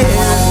here.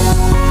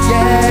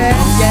 Yeah.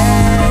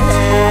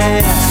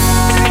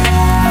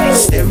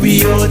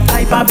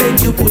 Stereotype, I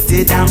beg you put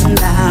it down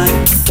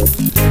line.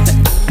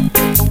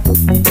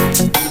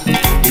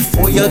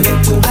 Before you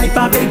get too hype,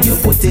 I beg you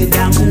put it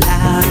down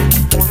line.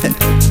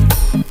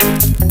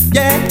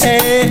 Yeah.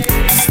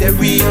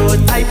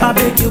 Stereotype, I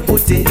beg you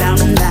put it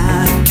down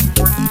line.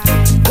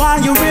 Why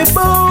you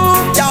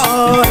remove,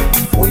 yo?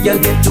 Before you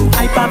get too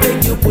hype, I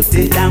beg you put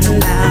it down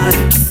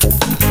line.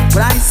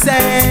 But I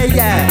say,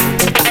 yeah.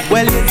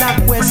 Well, it's a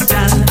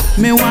question,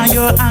 me want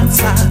your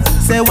answer.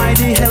 Say why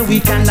the hell we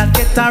cannot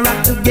get our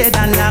act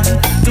together now?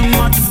 Too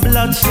much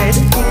bloodshed,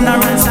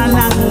 ignorance and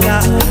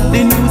anger.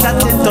 The news are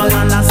set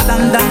on a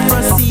standard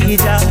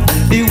procedure.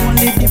 The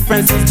only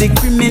difference is the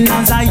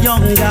criminals are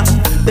younger.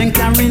 Then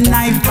carry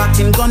knife,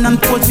 packing gun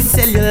and put it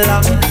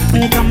cellular.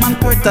 Come and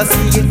courtesy,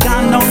 you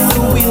gone out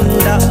the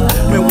window.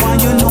 Me want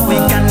you know we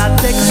cannot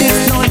take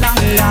this no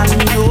longer.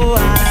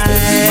 No,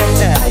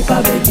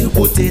 I beg you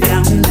put it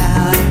down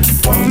now.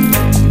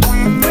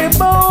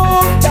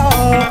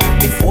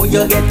 Before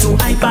you get too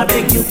hype, I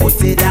beg you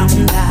put it down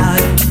now.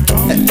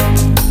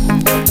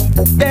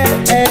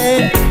 Yeah.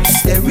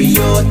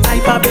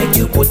 stereotype, I beg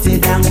you put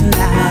it down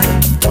now.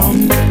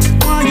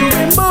 Why you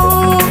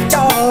remove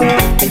your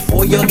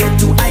before you get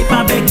too hype,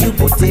 I beg you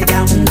put it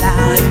down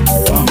now.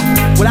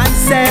 Well, I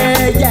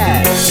say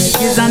yes,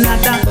 is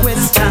another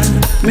question.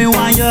 Me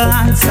want your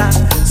answer.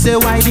 Say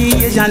why the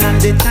Asian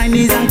and the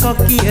Chinese and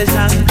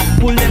Caucasian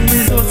pull them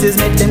resources,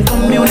 make them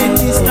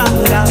community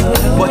stronger.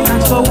 But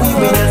as for we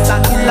just a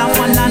kill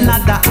one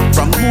another.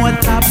 From more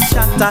top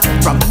shatter,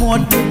 from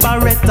more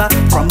Beretta,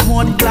 from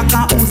more Glock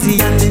and Uzi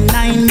and the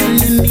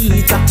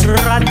 9mm.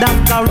 Radar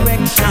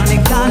correction,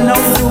 they gone out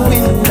the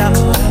window.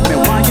 Me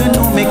want you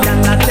know me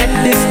cannot take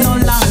this no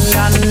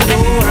longer. No,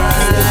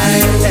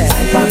 I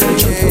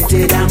put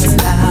it down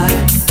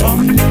slide.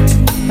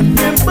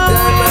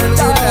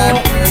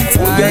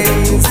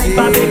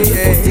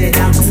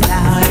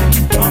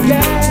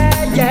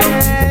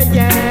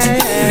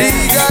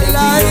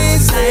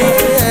 Legalize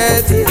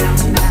it,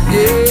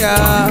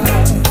 yeah.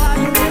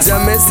 The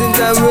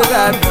messenger will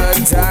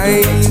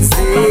advertise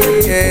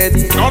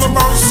it. Not a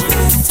mouse.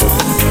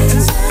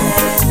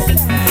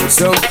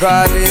 Some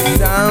call it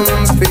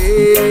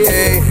dumpy.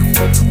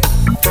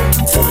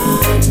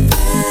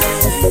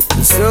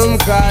 Some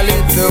call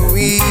it the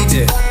weed.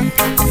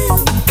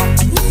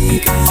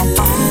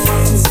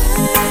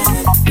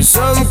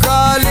 Some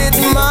call it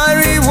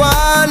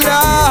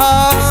marijuana.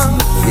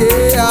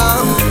 Yeah.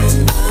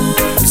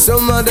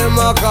 Some of them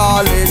are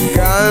call it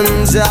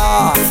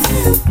ganja.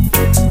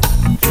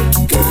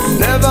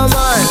 Never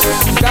mind,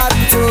 got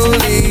to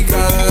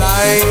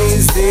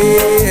legalize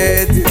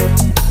it.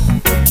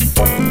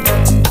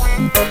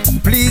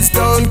 Please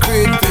don't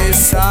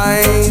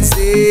criticize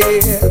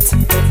it.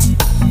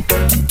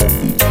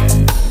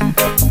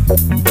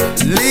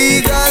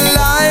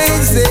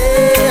 Legalize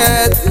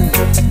it,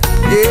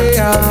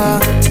 yeah.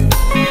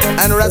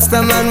 And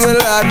Rastaman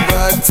will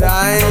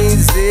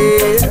advertise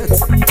it.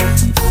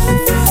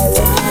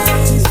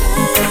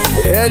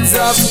 Heads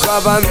of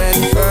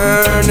government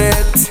burn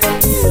it.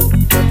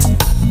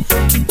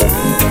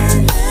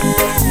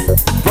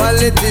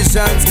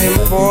 Politicians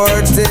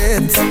import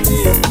it.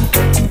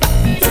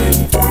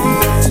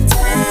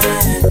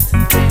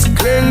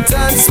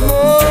 Clinton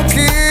smoke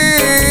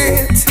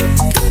it,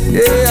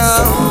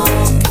 yeah.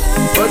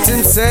 But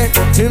him say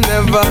he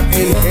never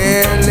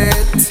inhale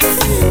it.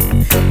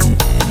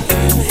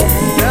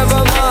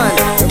 Never mind,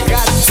 you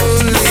got to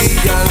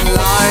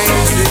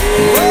legalize it.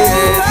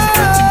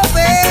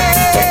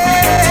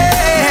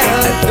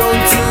 And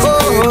don't you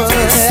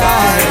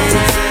criticize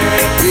it.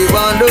 We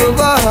want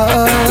number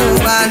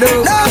one.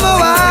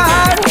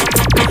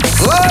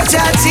 Watch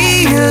our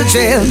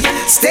children,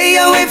 stay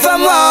away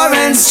from war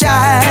and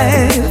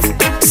strife.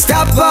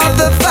 Stop all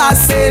the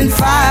fuss and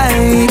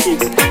fight.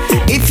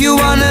 If you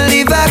wanna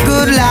live a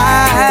good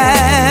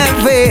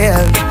life,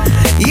 well,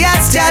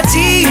 yes, your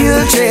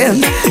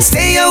children,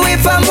 stay away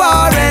from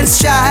war and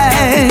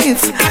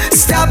strife.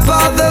 Stop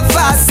all the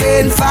fuss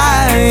and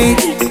fight.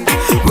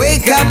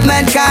 Wake up,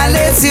 mankind,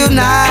 let's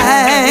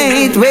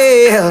unite.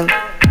 Well,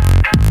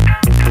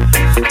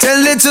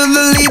 tell it to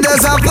the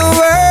leaders of the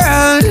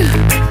world.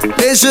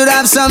 They should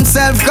have some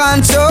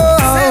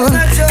self-control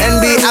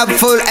and be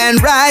upful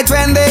and right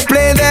when they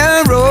play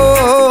their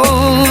role.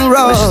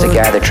 This is the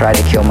guy that tried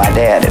to kill my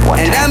dad at one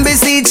time. And I'm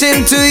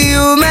beseeching to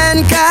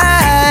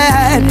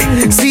humankind,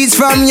 cease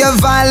from your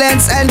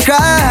violence and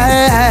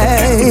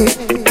crime.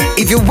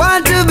 If you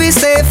want to be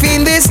safe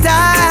in this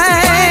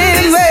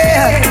time,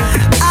 well,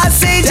 I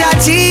say your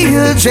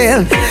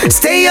children,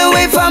 stay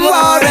away from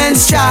war and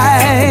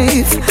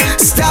strife.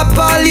 Stop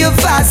all your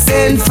fuss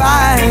and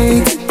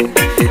fight.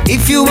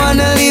 If you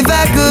wanna live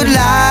a good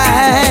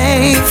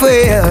life,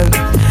 well,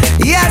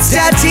 yes,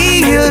 your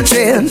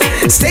children,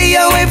 stay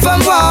away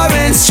from war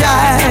and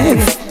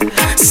strife.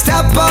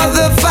 Stop all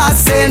the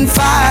fuss and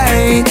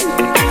fight.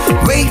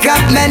 Wake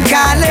up,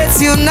 mankind,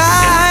 let's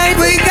unite.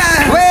 We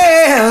got,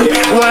 well,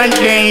 what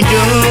they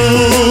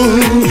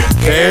do,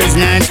 there's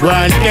not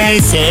what they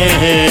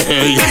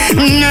say.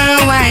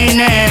 No, I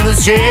never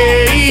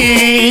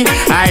say.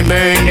 I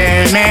burn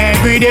them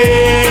every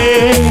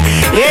day.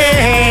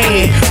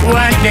 Yeah,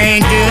 what they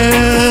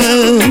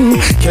do,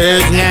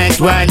 there's not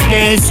what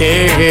they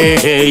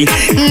say.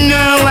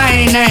 No,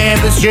 I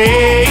never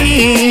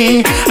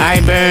say.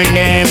 I burn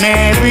them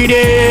every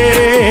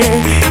day.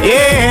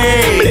 Yeah.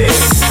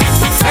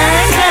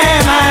 Burn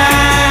them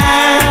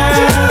out.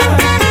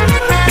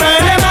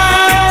 Burn them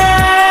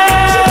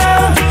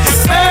out.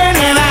 Burn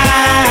them out.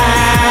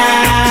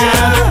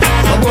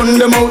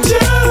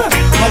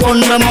 I burn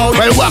them out.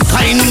 Well, what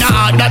kind of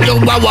heart that you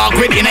walk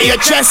with in your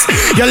chest?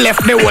 You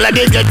left the whole of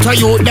the ghetto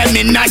youth them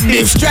in a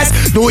distress.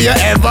 Do you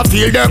ever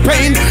feel their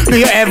pain? Do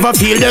you ever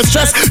feel their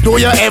stress? Do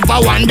you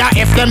ever wonder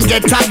if them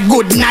get a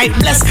good night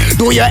bless?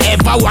 Do you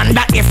ever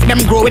wonder if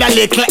them grow with a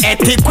little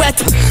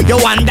etiquette?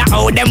 You wonder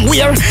how them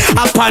wear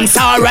a pants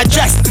or a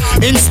dress?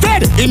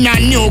 Instead, in a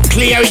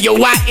nuclear you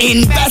are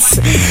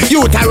invest.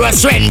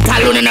 Uterus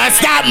rental and not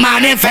stop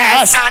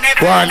manifest.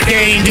 What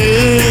they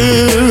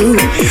do,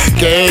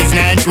 cause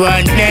not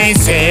what they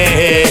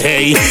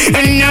say.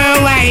 No,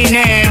 I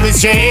never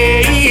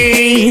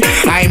say.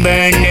 I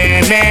burn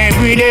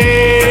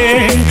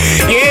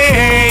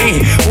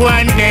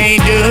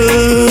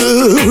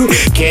do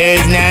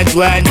cares not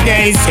what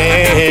they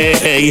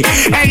say.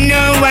 I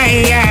know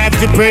I have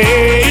to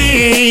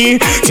pray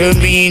to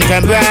meet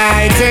a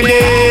brighter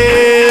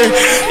day.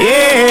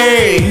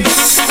 Yeah.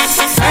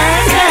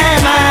 Burn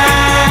them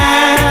out,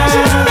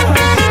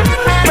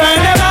 burn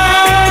them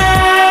out,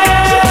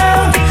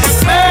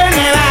 burn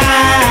them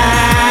out.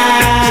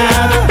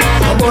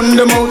 I burn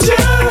them out,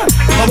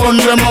 I burn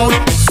them out.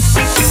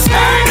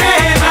 Burn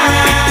them out,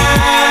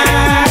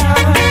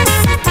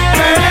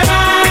 burn them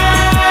out,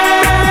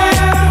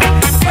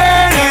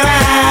 burn them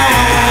out.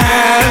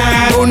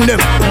 Burn them,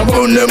 I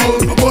burn them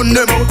out, I burn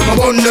them out, I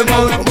burn them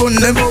out, I burn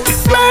them out.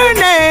 Burn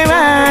them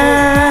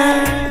out.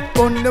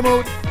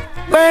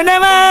 Burn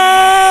them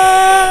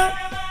out,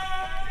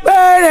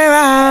 burn them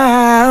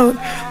out,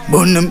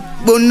 burn them,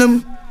 burn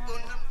them.